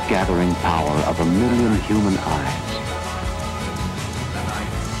the light-gathering power of 1 million human eyes.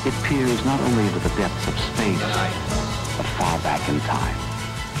 It peers not only into the depths of space, but far back in time.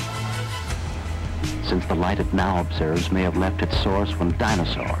 Since the light it now observes may have left its source when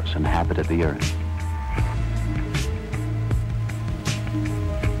dinosaurs inhabited the Earth.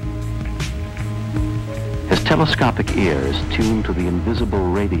 His telescopic ear is tuned to the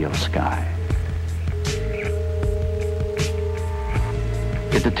invisible radio sky.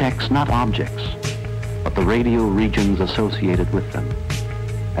 It detects not objects, but the radio regions associated with them,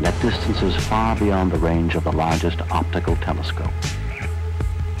 and at distances far beyond the range of the largest optical telescope.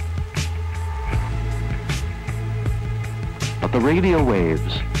 But the radio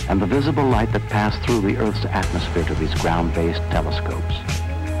waves and the visible light that pass through the Earth's atmosphere to these ground-based telescopes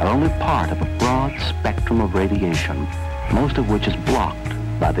are only part of a broad spectrum of radiation, most of which is blocked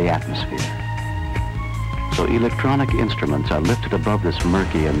by the atmosphere. So electronic instruments are lifted above this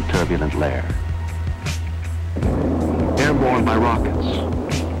murky and turbulent layer. Airborne by rockets,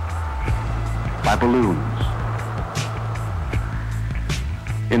 by balloons,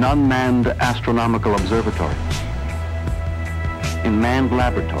 in unmanned astronomical observatories, in manned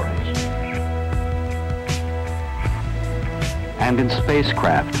laboratories, and in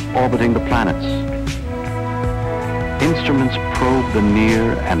spacecraft orbiting the planets. Instruments probe the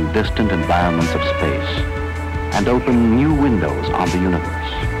near and distant environments of space and open new windows on the universe.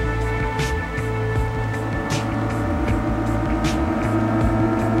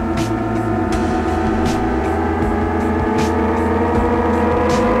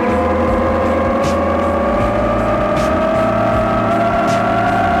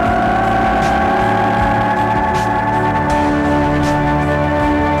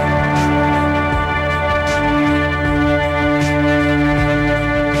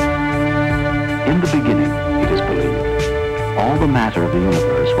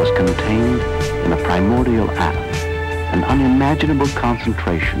 Unimaginable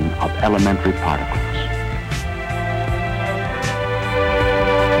concentration of elementary particles.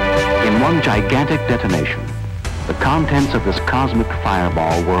 In one gigantic detonation, the contents of this cosmic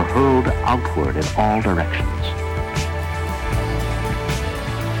fireball were hurled outward in all directions.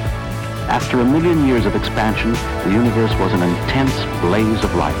 After 1 million years of expansion, the universe was an intense blaze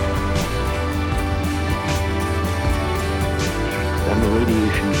of light. Then the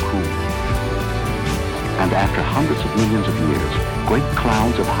radiation cool. And after hundreds of millions of years, great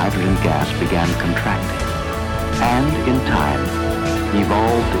clouds of hydrogen gas began contracting, and in time,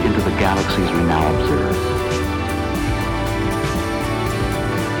 evolved into the galaxies we now observe.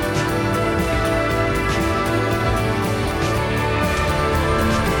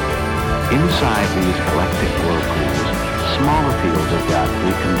 Inside these galactic whirlpools, smaller fields of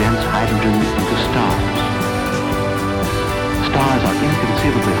gravity condense hydrogen into stars. Stars are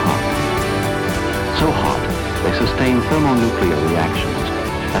inconceivably hot. So hot, they sustain thermonuclear reactions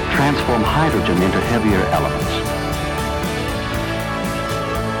that transform hydrogen into heavier elements.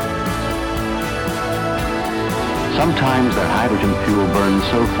 Sometimes their hydrogen fuel burns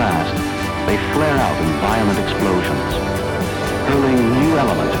so fast, they flare out in violent explosions, hurling new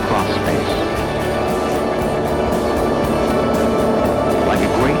elements across space. Like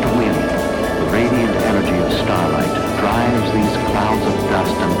a great wind, the radiant energy of starlight drives these clouds of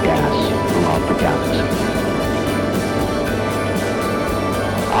dust and gas throughout the galaxy.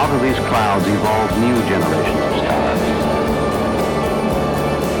 Out of these clouds evolve new generations of stars.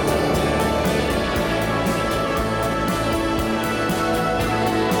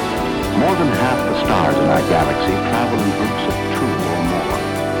 More than half the stars in our galaxy travel in groups of two or more,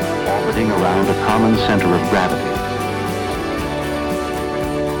 orbiting around a common center of gravity.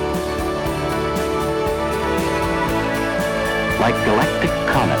 Like galactic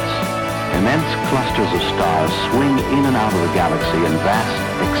comets, immense clusters of stars swing in and out of the galaxy in vast,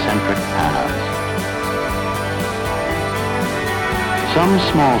 eccentric paths. Some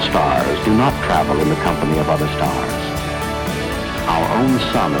small stars do not travel in the company of other stars. Our own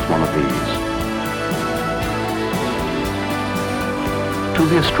sun is one of these. To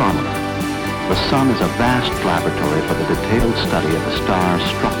the astronomer, the sun is a vast laboratory for the detailed study of the star's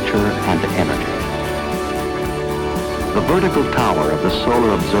structure and energy. The vertical tower of the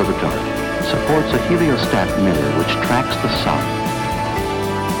solar observatory supports a heliostat mirror which tracks the sun,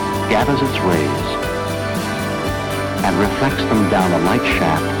 gathers its rays, and reflects them down a light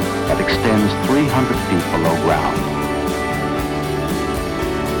shaft that extends 300 feet below ground.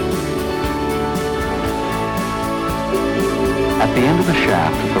 At the end of the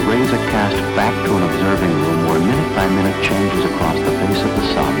shaft, the rays are cast back to an observing room where minute-by-minute changes across the face of the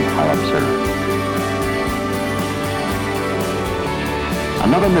sun are observed.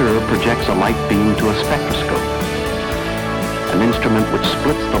 Another mirror projects a light beam to a spectroscope, an instrument which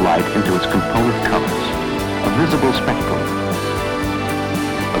splits the light into its component colors, a visible spectrum.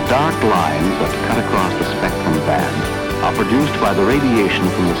 The dark lines that cut across the spectrum band are produced by the radiation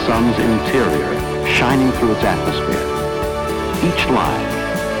from the sun's interior shining through its atmosphere. Each line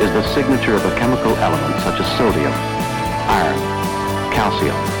is the signature of a chemical element such as sodium, iron,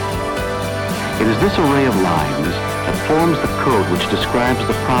 calcium. It is this array of lines that forms the code which describes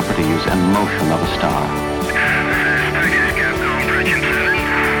the properties and motion of a star.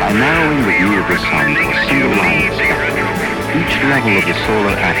 By narrowing the view of the sun to a single line of spectrum, each level of the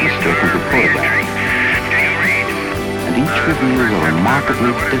solar atmosphere can be photographed, and each reveals a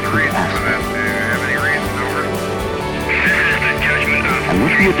remarkably different aspect. And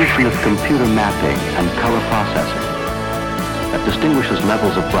with the addition of computer mapping and color processing that distinguishes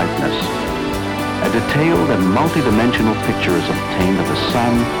levels of brightness, a detailed and multidimensional picture is obtained of the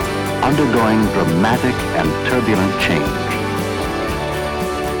sun undergoing dramatic and turbulent change.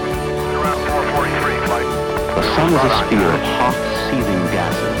 The sun is a sphere of hot, seething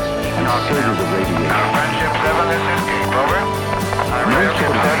gases and surges of radiation. Most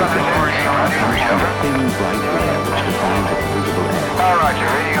of the sun comes from a thin, bright layer which defines its visible edge. All right, you're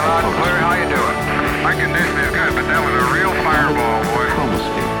reading a lot clear. How you doing? My condition is good, but that was a real fireball, boy.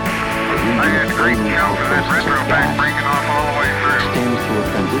 I had great chunk of that retro pack breaking off all the way through. Extends through a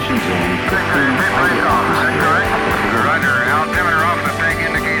transition zone to a thin outer atmosphere. Roger, altimeter off the tank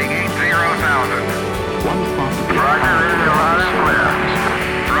indicating 80,000. One thought to be Roger, reading a lot clear.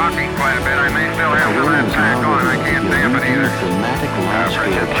 It's rocking quite a bit. I may still have some of that pack on. I can't damp it either. Dramatic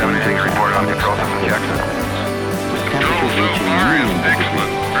large-scale changes report on control system Jackson. Control so far is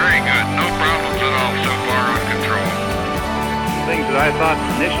excellent. Very good. No problems at all so far on control. Things that I thought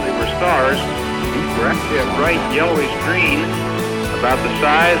initially were stars were actually a bright yellowish green, about the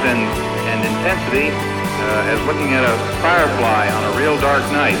size and intensity as looking at a firefly on a real dark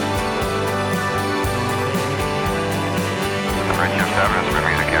night. Redshift 7 is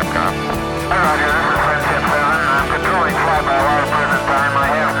Bermuda Capcom. Roger, this is Redshift 7. I'm controlling flight by wire present time.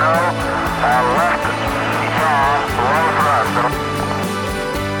 I have no left yaw below thrust.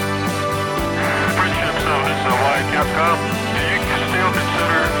 Redshift 7, this is Hawaii Capcom. You can still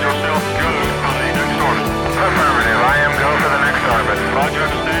consider yourself go for the next orbit. Affirmative. I am go for the next orbit. Roger,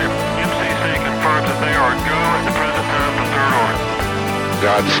 understand.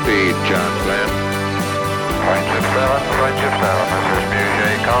 Godspeed, John Glenn. Friendship 7, Friendship 7, this is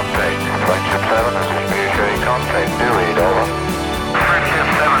Boucher, contact. Friendship 7, this is Boucher, contact. Do read, over. Friendship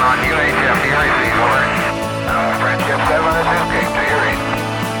 7 on UHF, DIC, over. Friendship 7, this is Cape, do you read?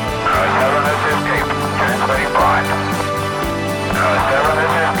 7, this is Cape, translating blind. 7,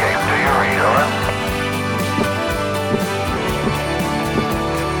 this is Cape, do you read, over?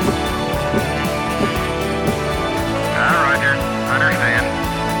 Roger, understand.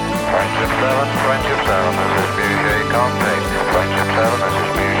 Friendship 7, Friendship 7, this is Boucher, contact. Friendship 7, this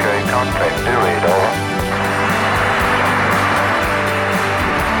is Boucher, contact. Do read, over.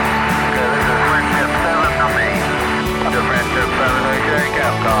 Okay, this is Friendship 7 to me. To Friendship 7, Boucher,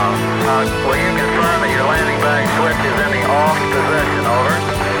 Capcom. Will you confirm that your landing bag switch is in the off position, over?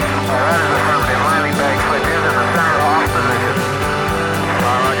 That is affirmative. Landing bag switch is in the center off position.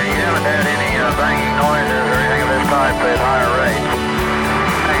 Roger, you haven't had any banging noises or anything of this type at higher rates?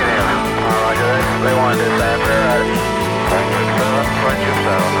 Negative. Roger, they wanted this answer. Friendship 7, Friendship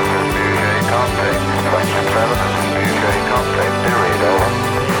 7, this is Boucher, contact. Friendship 7, this is Boucher, contact. Do read, over.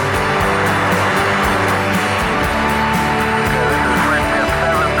 Okay, this is Friendship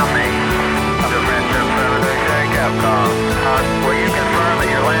 7 to me. To Friendship 7, Boucher, Capcom. Will you confirm that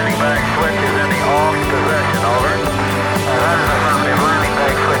your landing bag switch is in the off position, over? That is affirmative. Landing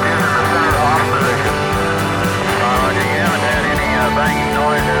bag switch is in the center off position. Roger, you haven't had any banging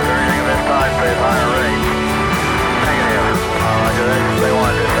noises or anything of this type at higher rates? Negative. Roger, they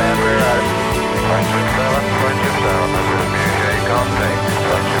wanted this answer. Friendship 7, Friendship 7, this is Boucher, contact.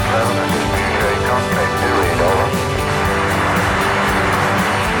 Friendship 7, this is Boucher, contact. Do read, over.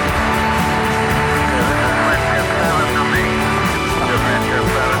 Okay, this is Friendship 7 to me. To Friendship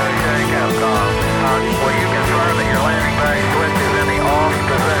 7, Boucher, Capcom. Will you confirm that your landing bag switch is in the off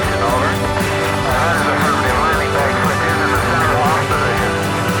position, over? That is affirmative. Landing bag switch is in the center off position.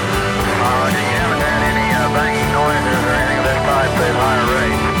 Roger, you haven't had any banging noises or anything of this type at higher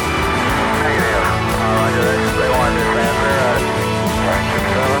rates? Negative. Roger, they wanted this answer. Friendship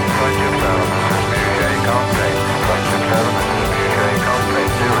 7, Friendship 7, this is Boucher, contact. Friendship 7, this is Boucher,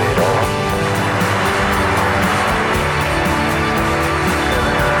 contact. Do read, over. Okay,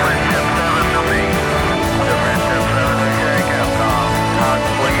 this is Friendship 7 to me. To Friendship 7, Boucher, Capcom.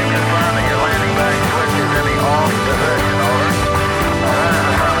 Will you confirm that your landing bag switch is in the off position, over? That is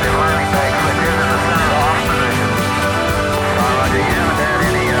affirmative. Landing bag switch is in the center off position. Roger, you haven't had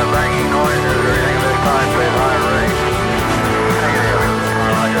any banging noises or anything of this type at higher rates? Negative.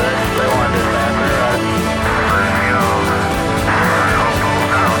 Roger, they wanted this answer.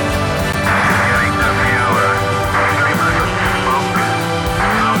 Getting a few streamers of smoke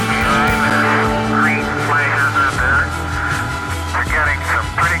outside. Green flashes in there. We're getting some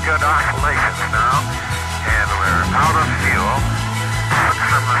pretty good oscillations now, and we're out of fuel. Looks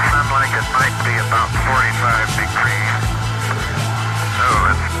from the sun like it might be about 45 degrees.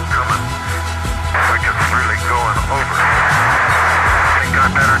 Oh, it's coming. Like it's really going over. I think I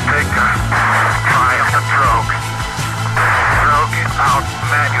better take a try at the drogue. Drogue out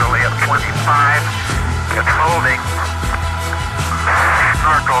manually at 25. It's holding.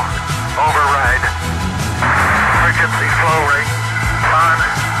 Snorkel override. Frequency flow rate on.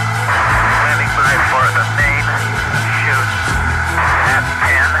 Standing by for the main chute at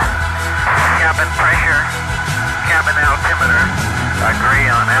 10. Cabin pressure. Cabin altimeter. Agree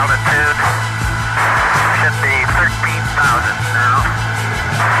on altitude. Should be 13,000 now.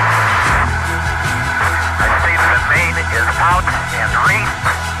 I see the main is out and reefed,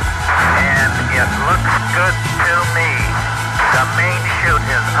 and it looks good to me. The main chute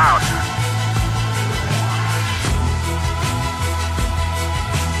is out.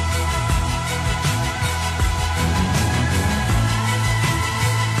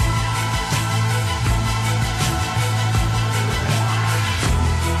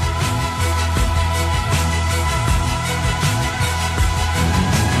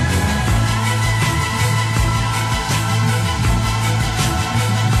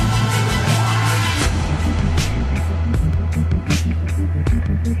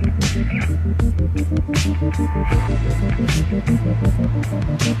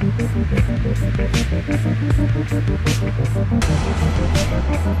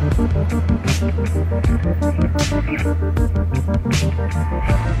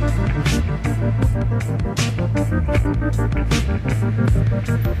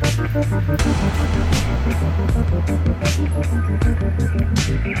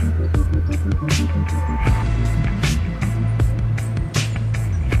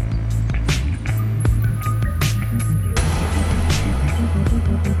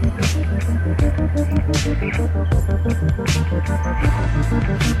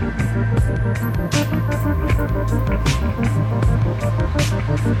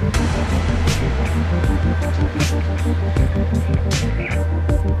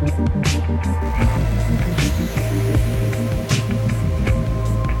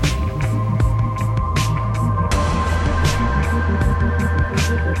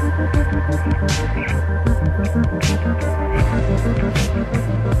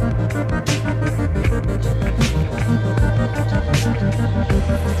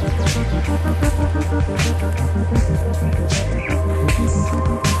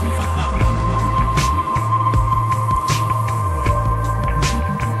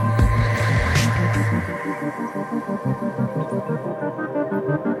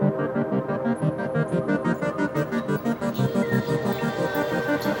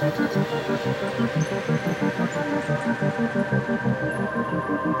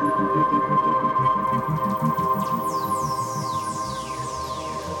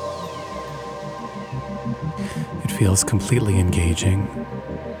 feels completely engaging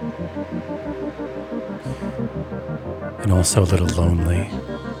and also a little lonely.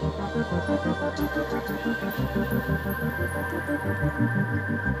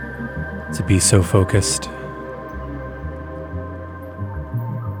 To be so focused.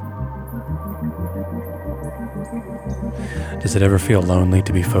 Does it ever feel lonely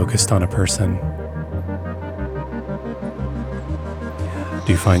to be focused on a person?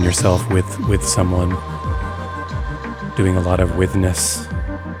 Do you find yourself with someone doing a lot of withness?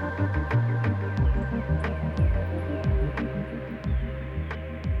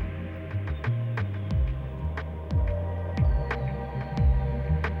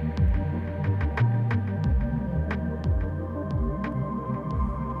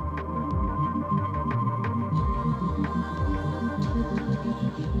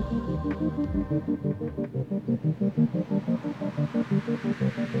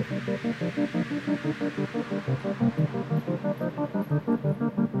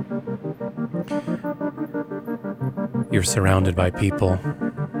 You're surrounded by people.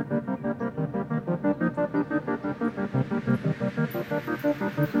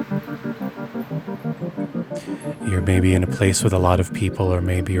 You're maybe in a place with a lot of people, or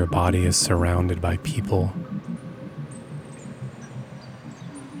maybe your body is surrounded by people.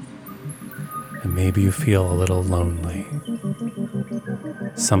 And maybe you feel a little lonely.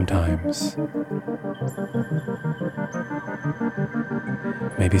 Sometimes.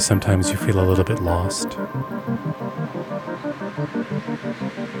 Maybe sometimes you feel a little bit lost.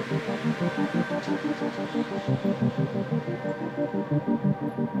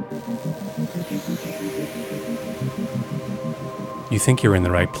 You think you're in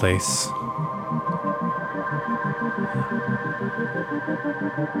the right place.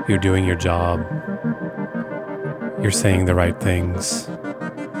 You're doing your job. You're saying the right things.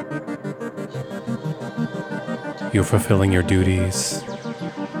 You're fulfilling your duties.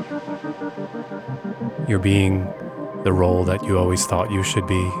 You're being the role that you always thought you should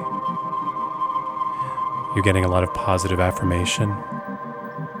be. You're getting a lot of positive affirmation.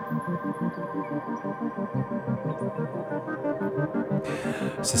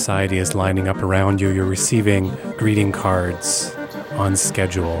 Society is lining up around you. You're receiving greeting cards on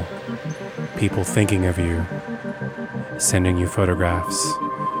schedule. People thinking of you, sending you photographs.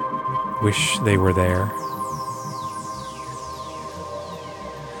 Wish they were there.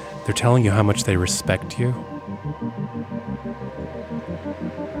 They're telling you how much they respect you.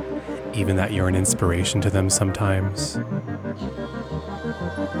 Even that you're an inspiration to them sometimes.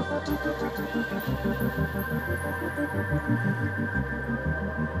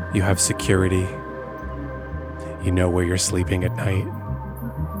 You have security. You know where you're sleeping at night.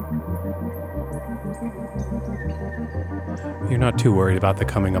 You're not too worried about the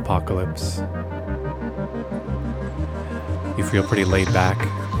coming apocalypse. You feel pretty laid back.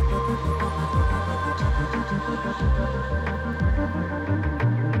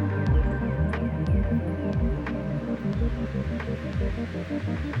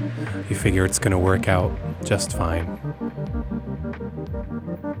 You figure it's going to work out just fine.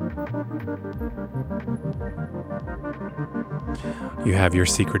 You have your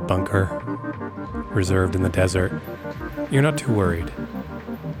secret bunker reserved in the desert. You're not too worried.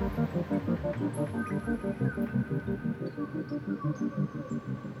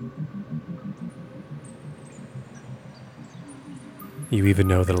 You even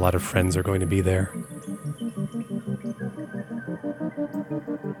know that a lot of friends are going to be there.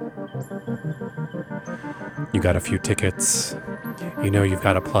 You got a few tickets. You know you've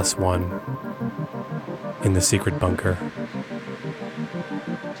got a +1 in the secret bunker.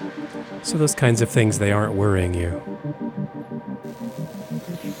 So those kinds of things, they aren't worrying you.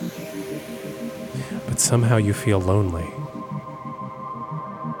 But somehow you feel lonely.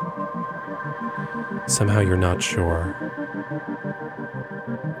 Somehow you're not sure.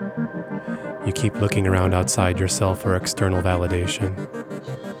 You keep looking around outside yourself for external validation.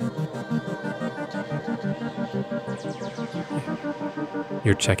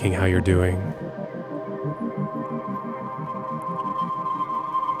 You're checking how you're doing.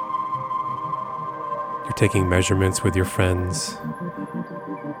 You're taking measurements with your friends,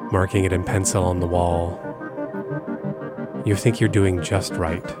 marking it in pencil on the wall. You think you're doing just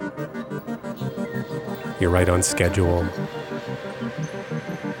right. You're right on schedule.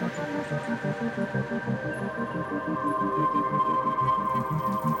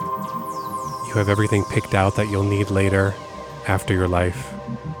 You have everything picked out that you'll need later, after your life.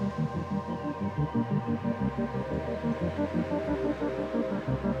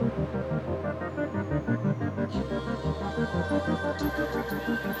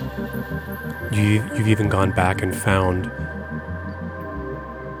 You've even gone back and found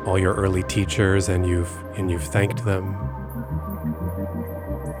all your early teachers, and you've thanked them.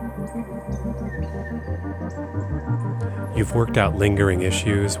 You've worked out lingering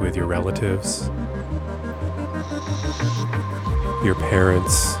issues with your relatives, your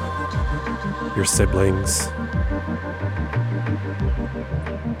parents, your siblings.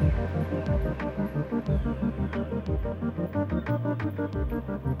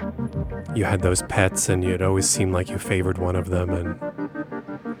 You had those pets, and it always seemed like you favored one of them, and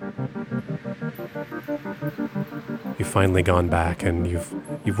you've finally gone back and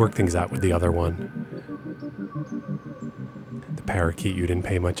you've worked things out with the other one. The parakeet you didn't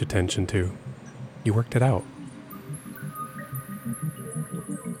pay much attention to. You worked it out.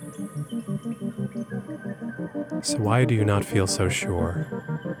 So why do you not feel so sure?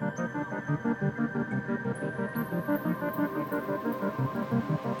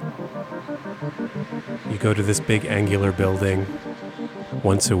 You go to this big angular building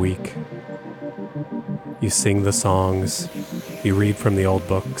once a week. You sing the songs. You read from the old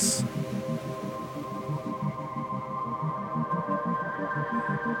books.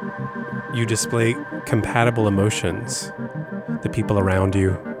 You display compatible emotions. The people around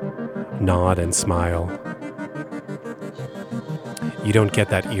you nod and smile. You don't get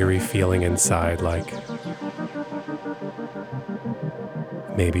that eerie feeling inside like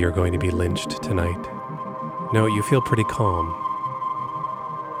maybe you're going to be lynched tonight. No, you feel pretty calm.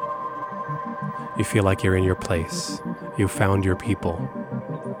 You feel like you're in your place. You found your people.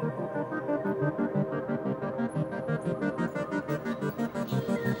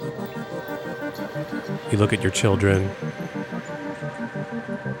 You look at your children.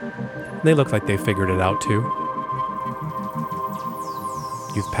 They look like they figured it out too.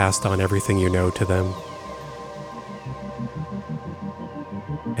 You've passed on everything you know to them.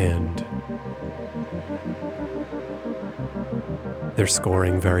 And they're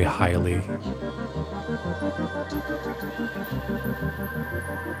scoring very highly.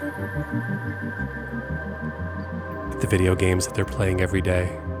 At the video games that they're playing every day.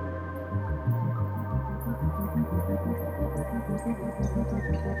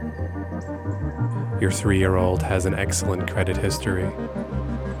 Your 3-year-old has an excellent credit history,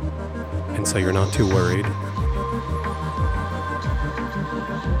 and so you're not too worried.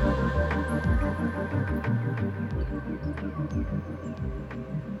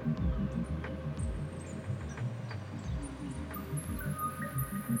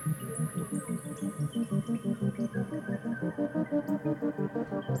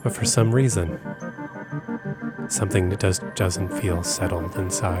 But for some reason, something that doesn't feel settled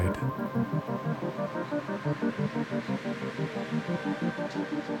inside.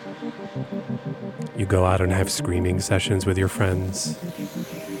 You go out and have screaming sessions with your friends.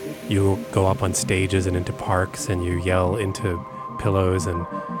 You go up on stages and into parks and you yell into pillows and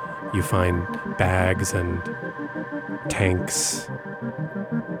you find bags and tanks.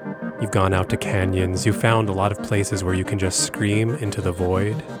 You've gone out to canyons. You found a lot of places where you can just scream into the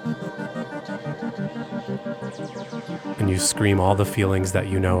void. And you scream all the feelings that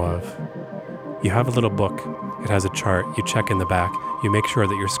you know of. You have a little book. It has a chart. You check in the back. You make sure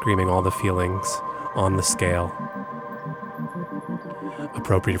that you're screaming all the feelings on the scale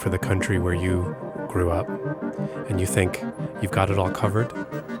appropriate for the country where you grew up. And you think you've got it all covered.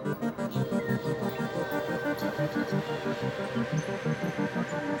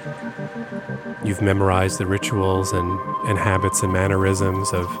 You've memorized the rituals and habits and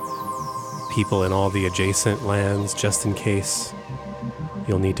mannerisms of people in all the adjacent lands just in case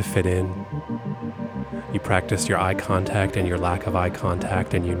you'll need to fit in. You practice your eye contact and your lack of eye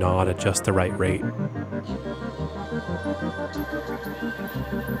contact, and you nod at just the right rate.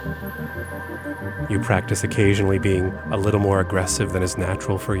 You practice occasionally being a little more aggressive than is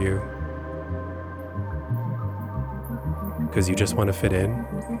natural for you, because you just want to fit in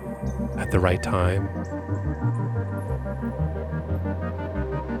at the right time.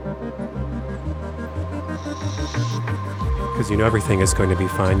 Because you know everything is going to be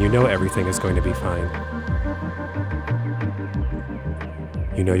fine. You know everything is going to be fine.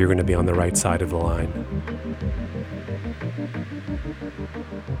 You know you're going to be on the right side of the line.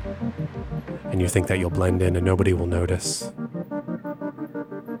 And you think that you'll blend in and nobody will notice.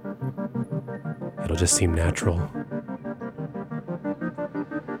 It'll just seem natural.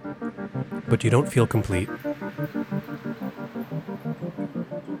 But you don't feel complete.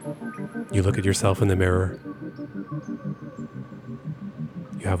 You look at yourself in the mirror.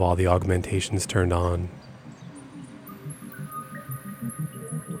 You have all the augmentations turned on.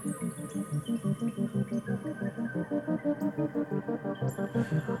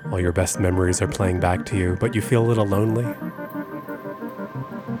 All your best memories are playing back to you, but you feel a little lonely.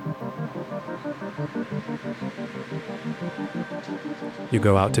 You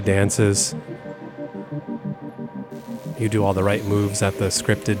go out to dances. You do all the right moves at the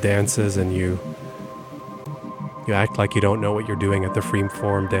scripted dances, and you act like you don't know what you're doing at the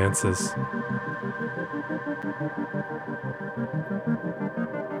free-form dances.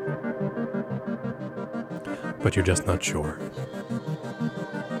 But you're just not sure.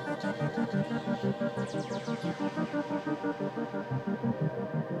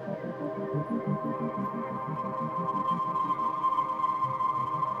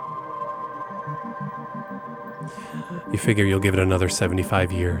 You figure you'll give it another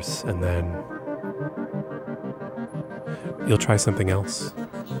 75 years, and then you'll try something else.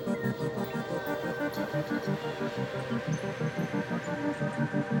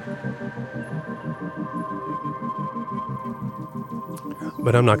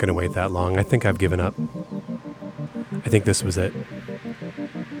 But I'm not going to wait that long. I think I've given up. I think this was it.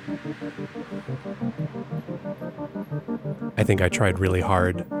 I think I tried really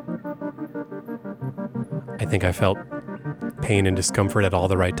hard. I think I felt pain and discomfort at all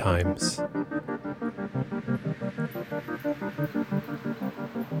the right times.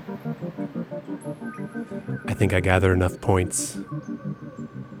 I think I gathered enough points.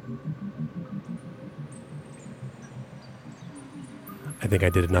 I think I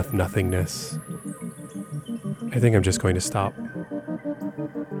did enough nothingness. I think I'm just going to stop.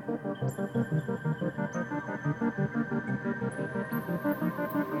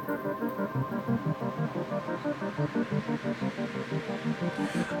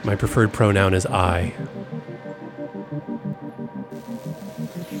 My preferred pronoun is I.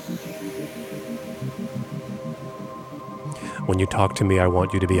 When you talk to me, I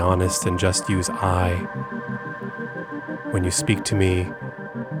want you to be honest and just use I. When you speak to me,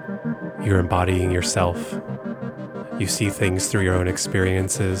 you're embodying yourself. You see things through your own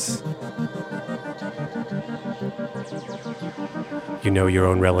experiences. You know your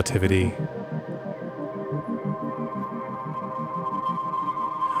own relativity.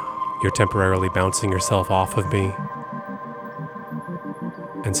 You're temporarily bouncing yourself off of me.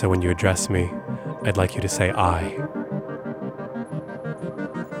 And so when you address me, I'd like you to say I.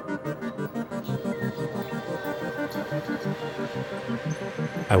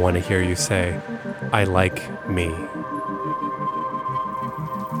 I want to hear you say, I like me.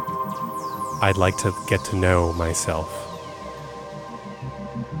 I'd like to get to know myself.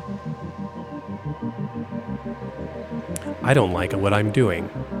 I don't like what I'm doing.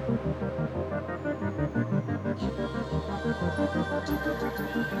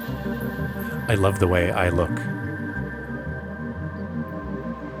 I love the way I look.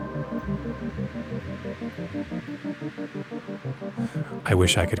 I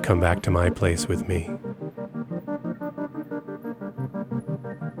wish I could come back to my place with me.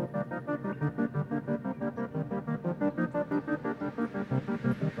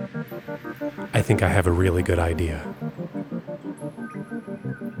 I think I have a really good idea.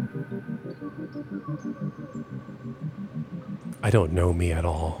 I don't know me at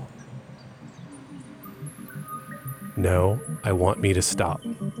all. No, I want me to stop.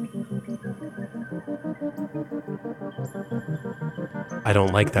 I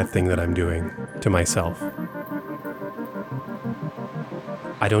don't like that thing that I'm doing to myself.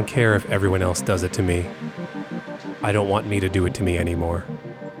 I don't care if everyone else does it to me. I don't want me to do it to me anymore.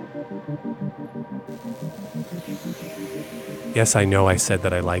 Yes, I know I said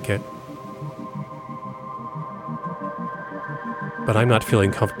that I like it. But I'm not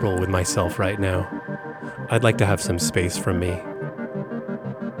feeling comfortable with myself right now. I'd like to have some space from me.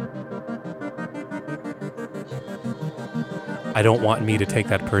 I don't want me to take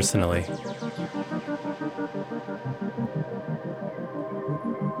that personally.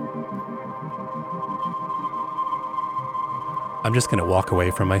 I'm just going to walk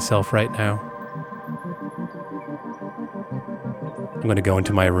away from myself right now. I'm going to go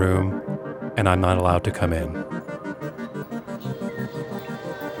into my room, and I'm not allowed to come in.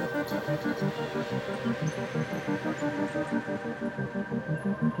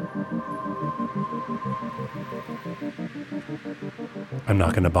 I'm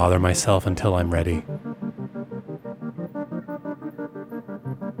not going to bother myself until I'm ready.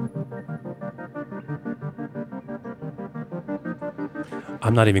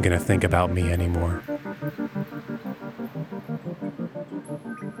 I'm not even going to think about me anymore.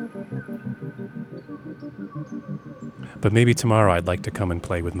 But maybe tomorrow I'd like to come and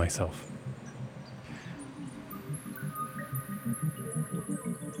play with myself.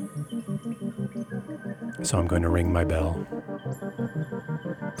 So I'm going to ring my bell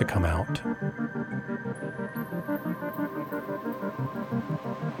to come out.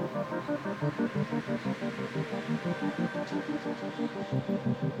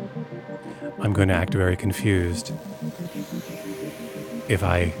 I'm going to act very confused if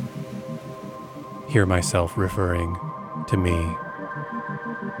I hear myself referring to me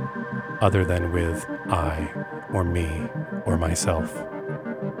other than with I or me or myself.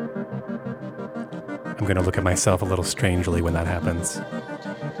 I'm going to look at myself a little strangely when that happens.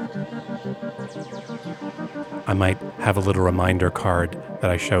 I might have a little reminder card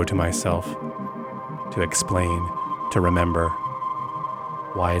that I show to myself to explain, to remember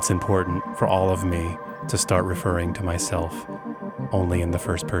why it's important for all of me to start referring to myself only in the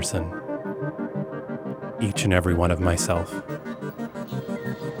first person. Each and every one of myself.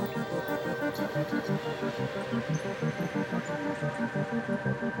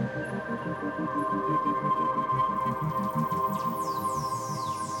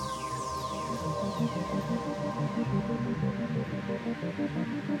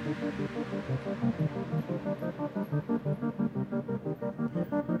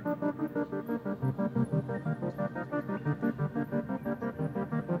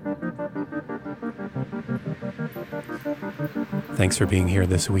 Thanks for being here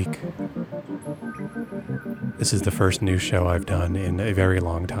this week. This is the first new show I've done in a very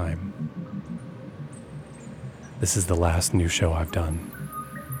long time. This is the last new show I've done.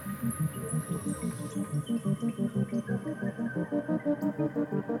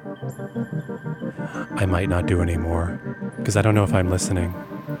 I might not do any more, because I don't know if I'm listening.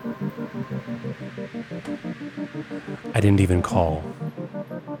 I didn't even call.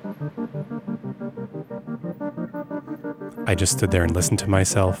 I just stood there and listened to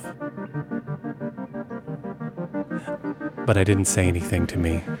myself. But I didn't say anything to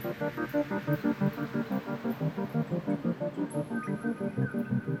me.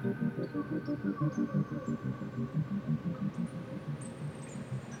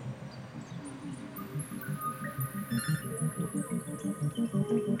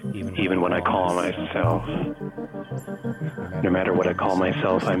 Even when I call myself, no matter what I call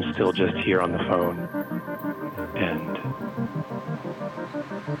myself, I'm still just here on the phone. And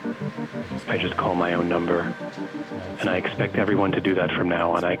I just call my own number. And I expect everyone to do that from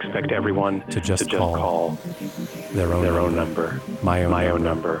now on. I expect everyone to just call their own number. My own own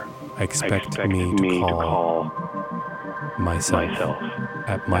number. I expect me to call myself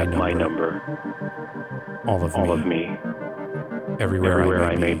at my number. All of me. Everywhere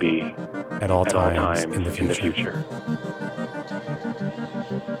I may be. At all times in the future.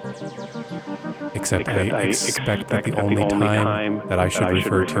 Except I expect that the only time that I should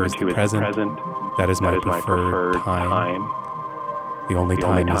refer to is the present. That is my preferred time. The only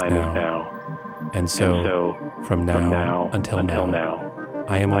time is now. And so, from now until now,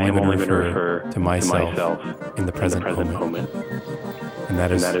 I am only going to refer to myself in the present moment. And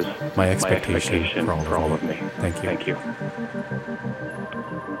that is my expectation for all of me. Thank you.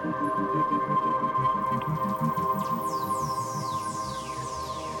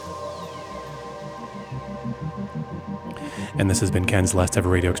 And this has been Ken's last ever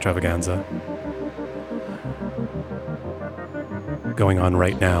radio extravaganza. Going on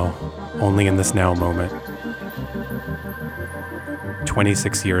right now, only in this now moment.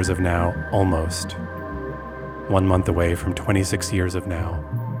 26 years of now, almost. 1 month away from 26 years of now.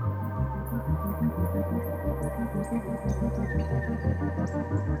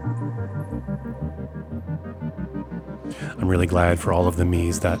 I'm really glad for all of the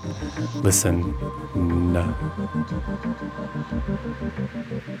me's that listen.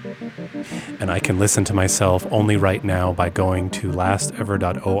 And I can listen to myself only right now by going to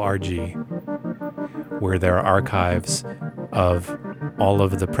lastever.org, where there are archives of all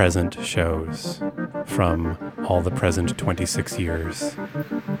of the present shows from all the present 26 years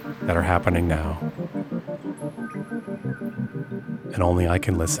that are happening now. And only I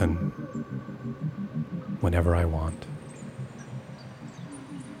can listen whenever I want.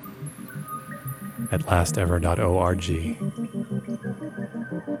 At lastever.org.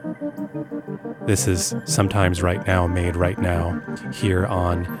 This is Sometimes Right Now, made right now, here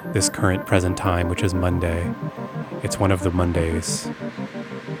on this current present time, which is Monday. It's one of the Mondays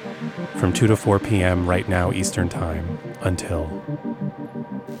from 2 to 4 p.m. right now Eastern Time until.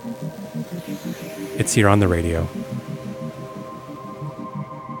 It's here on the radio.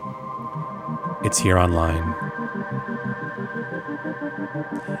 It's here online.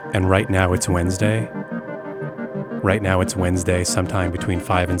 And right now it's Wednesday. Right now it's Wednesday, sometime between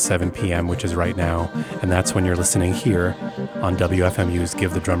 5 and 7 p.m., which is right now. And that's when you're listening here on WFMU's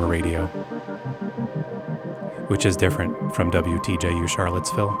Give the Drummer Radio. which is different from WTJU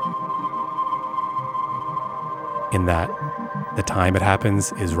Charlottesville, in that the time it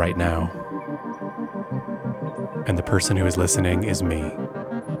happens is right now, and the person who is listening is me.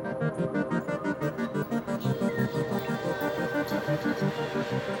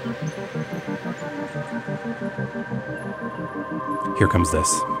 Here comes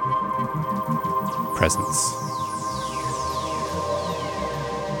this. Presence.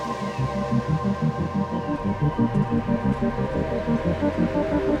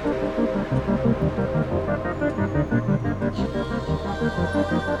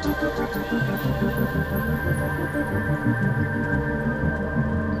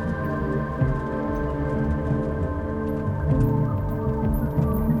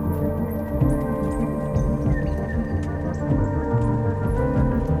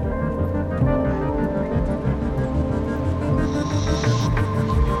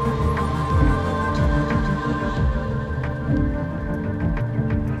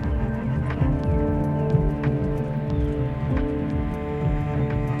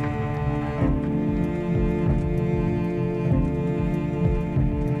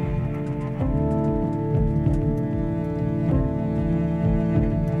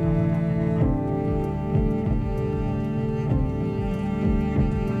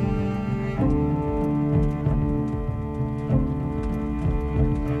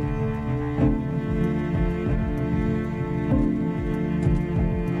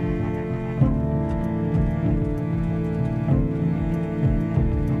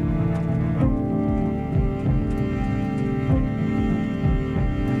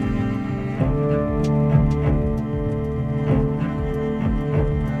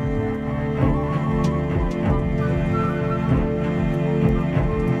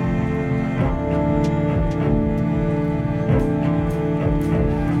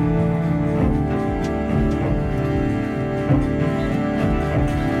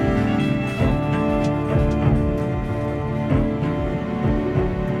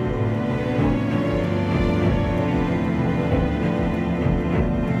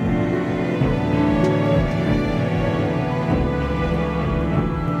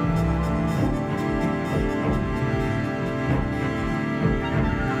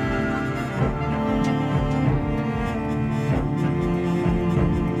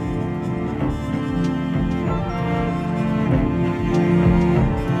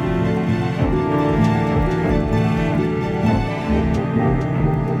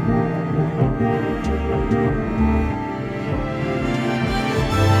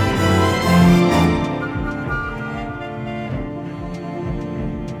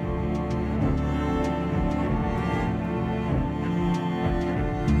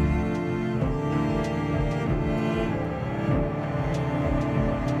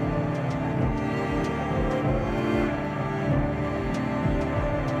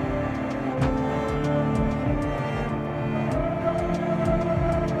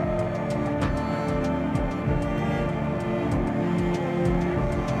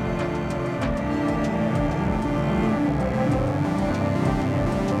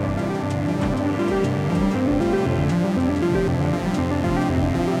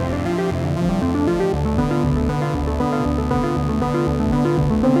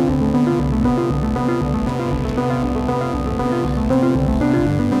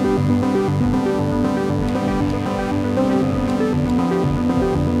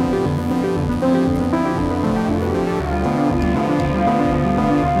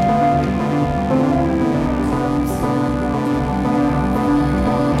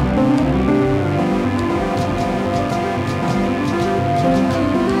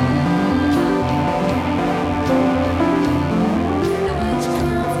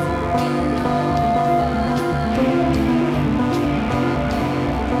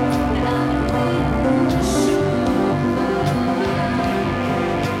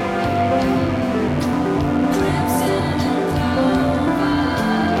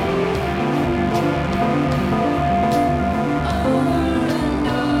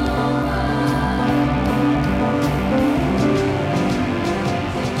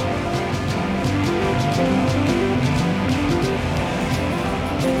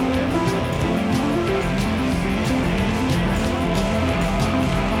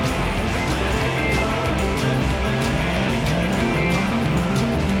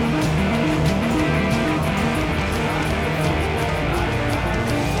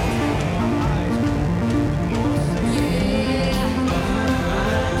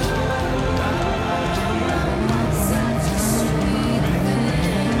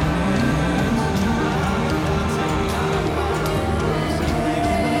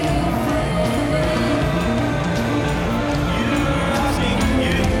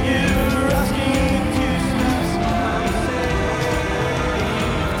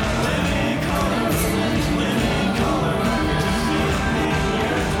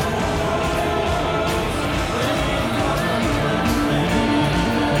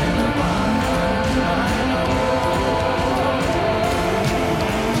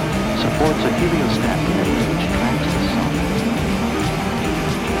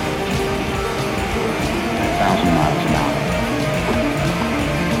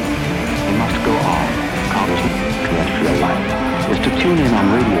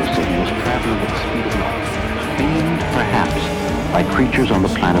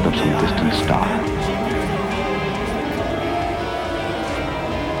 planet of some distant star.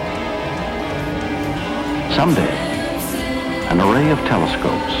 Someday, an array of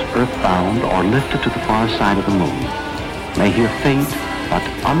telescopes, earthbound or lifted to the far side of the moon, may hear faint but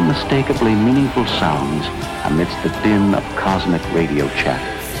unmistakably meaningful sounds amidst the din of cosmic radio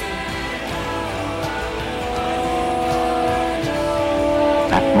chatter.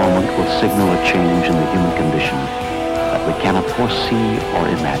 That moment will signal a change in the human condition that we cannot foresee or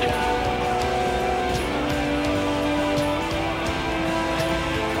imagine.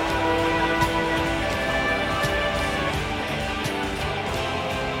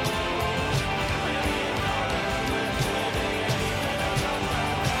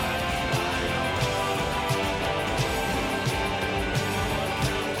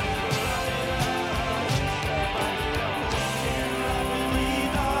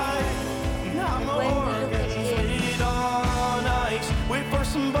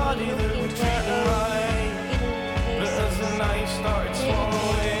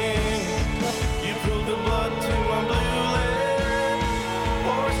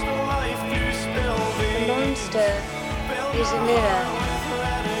 Is a mirror,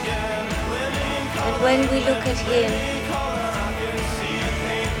 and when we look at him,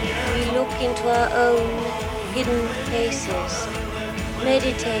 we look into our own hidden faces.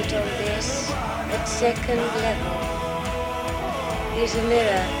 Meditate on this at second level. Is a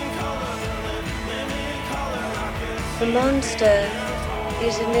mirror. The monster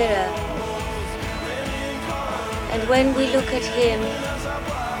is a mirror, and when we look at him,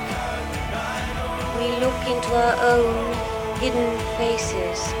 we look into our own hidden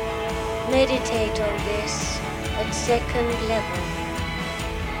faces. Meditate on this at second level.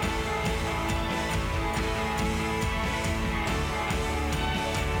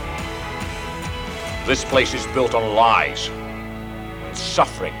 This place is built on lies and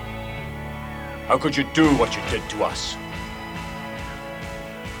suffering. How could you do what you did to us?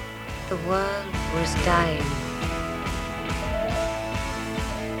 The world was dying.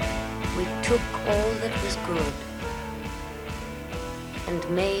 We took all that was good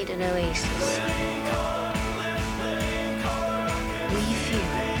and made an oasis. We few,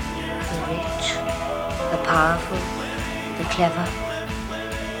 the rich, the powerful, the clever,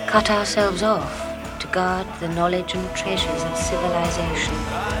 cut ourselves off to guard the knowledge and treasures of civilization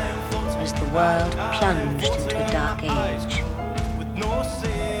as the world plunged into a dark age.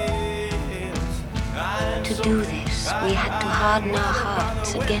 To do this, we had to harden our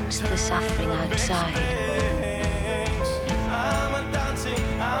hearts against the suffering outside.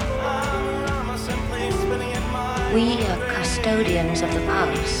 We are custodians of the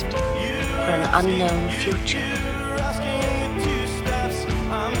past for an unknown future.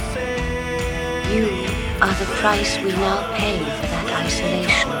 You are the price we now pay for that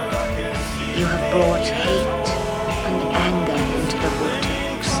isolation. You have brought hate and anger into the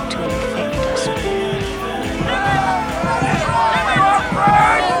vortex to infect us all.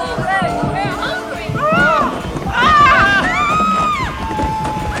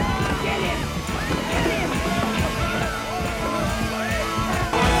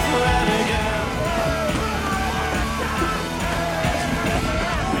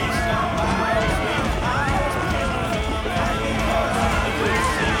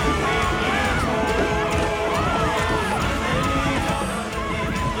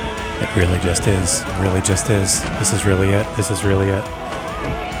 It really just is. It really just is. This is really it. This is really it.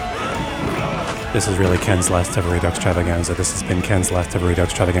 This is really Ken's last ever Radio Extravaganza. This has been Ken's last ever Radio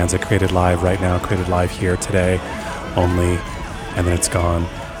Extravaganza, created live right now, created live here today only, and then it's gone.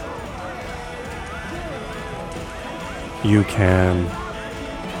 You can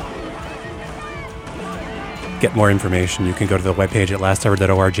get more information. You can go to the webpage at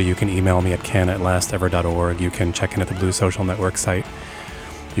lastever.org. You can email me at ken@lastever.org. You can check in at the Blue Social Network site.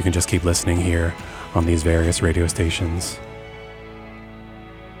 You can just keep listening here on these various radio stations.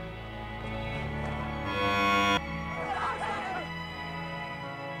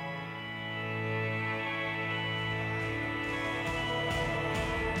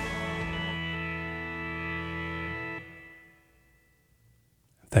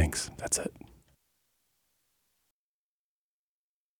 Thanks. That's it.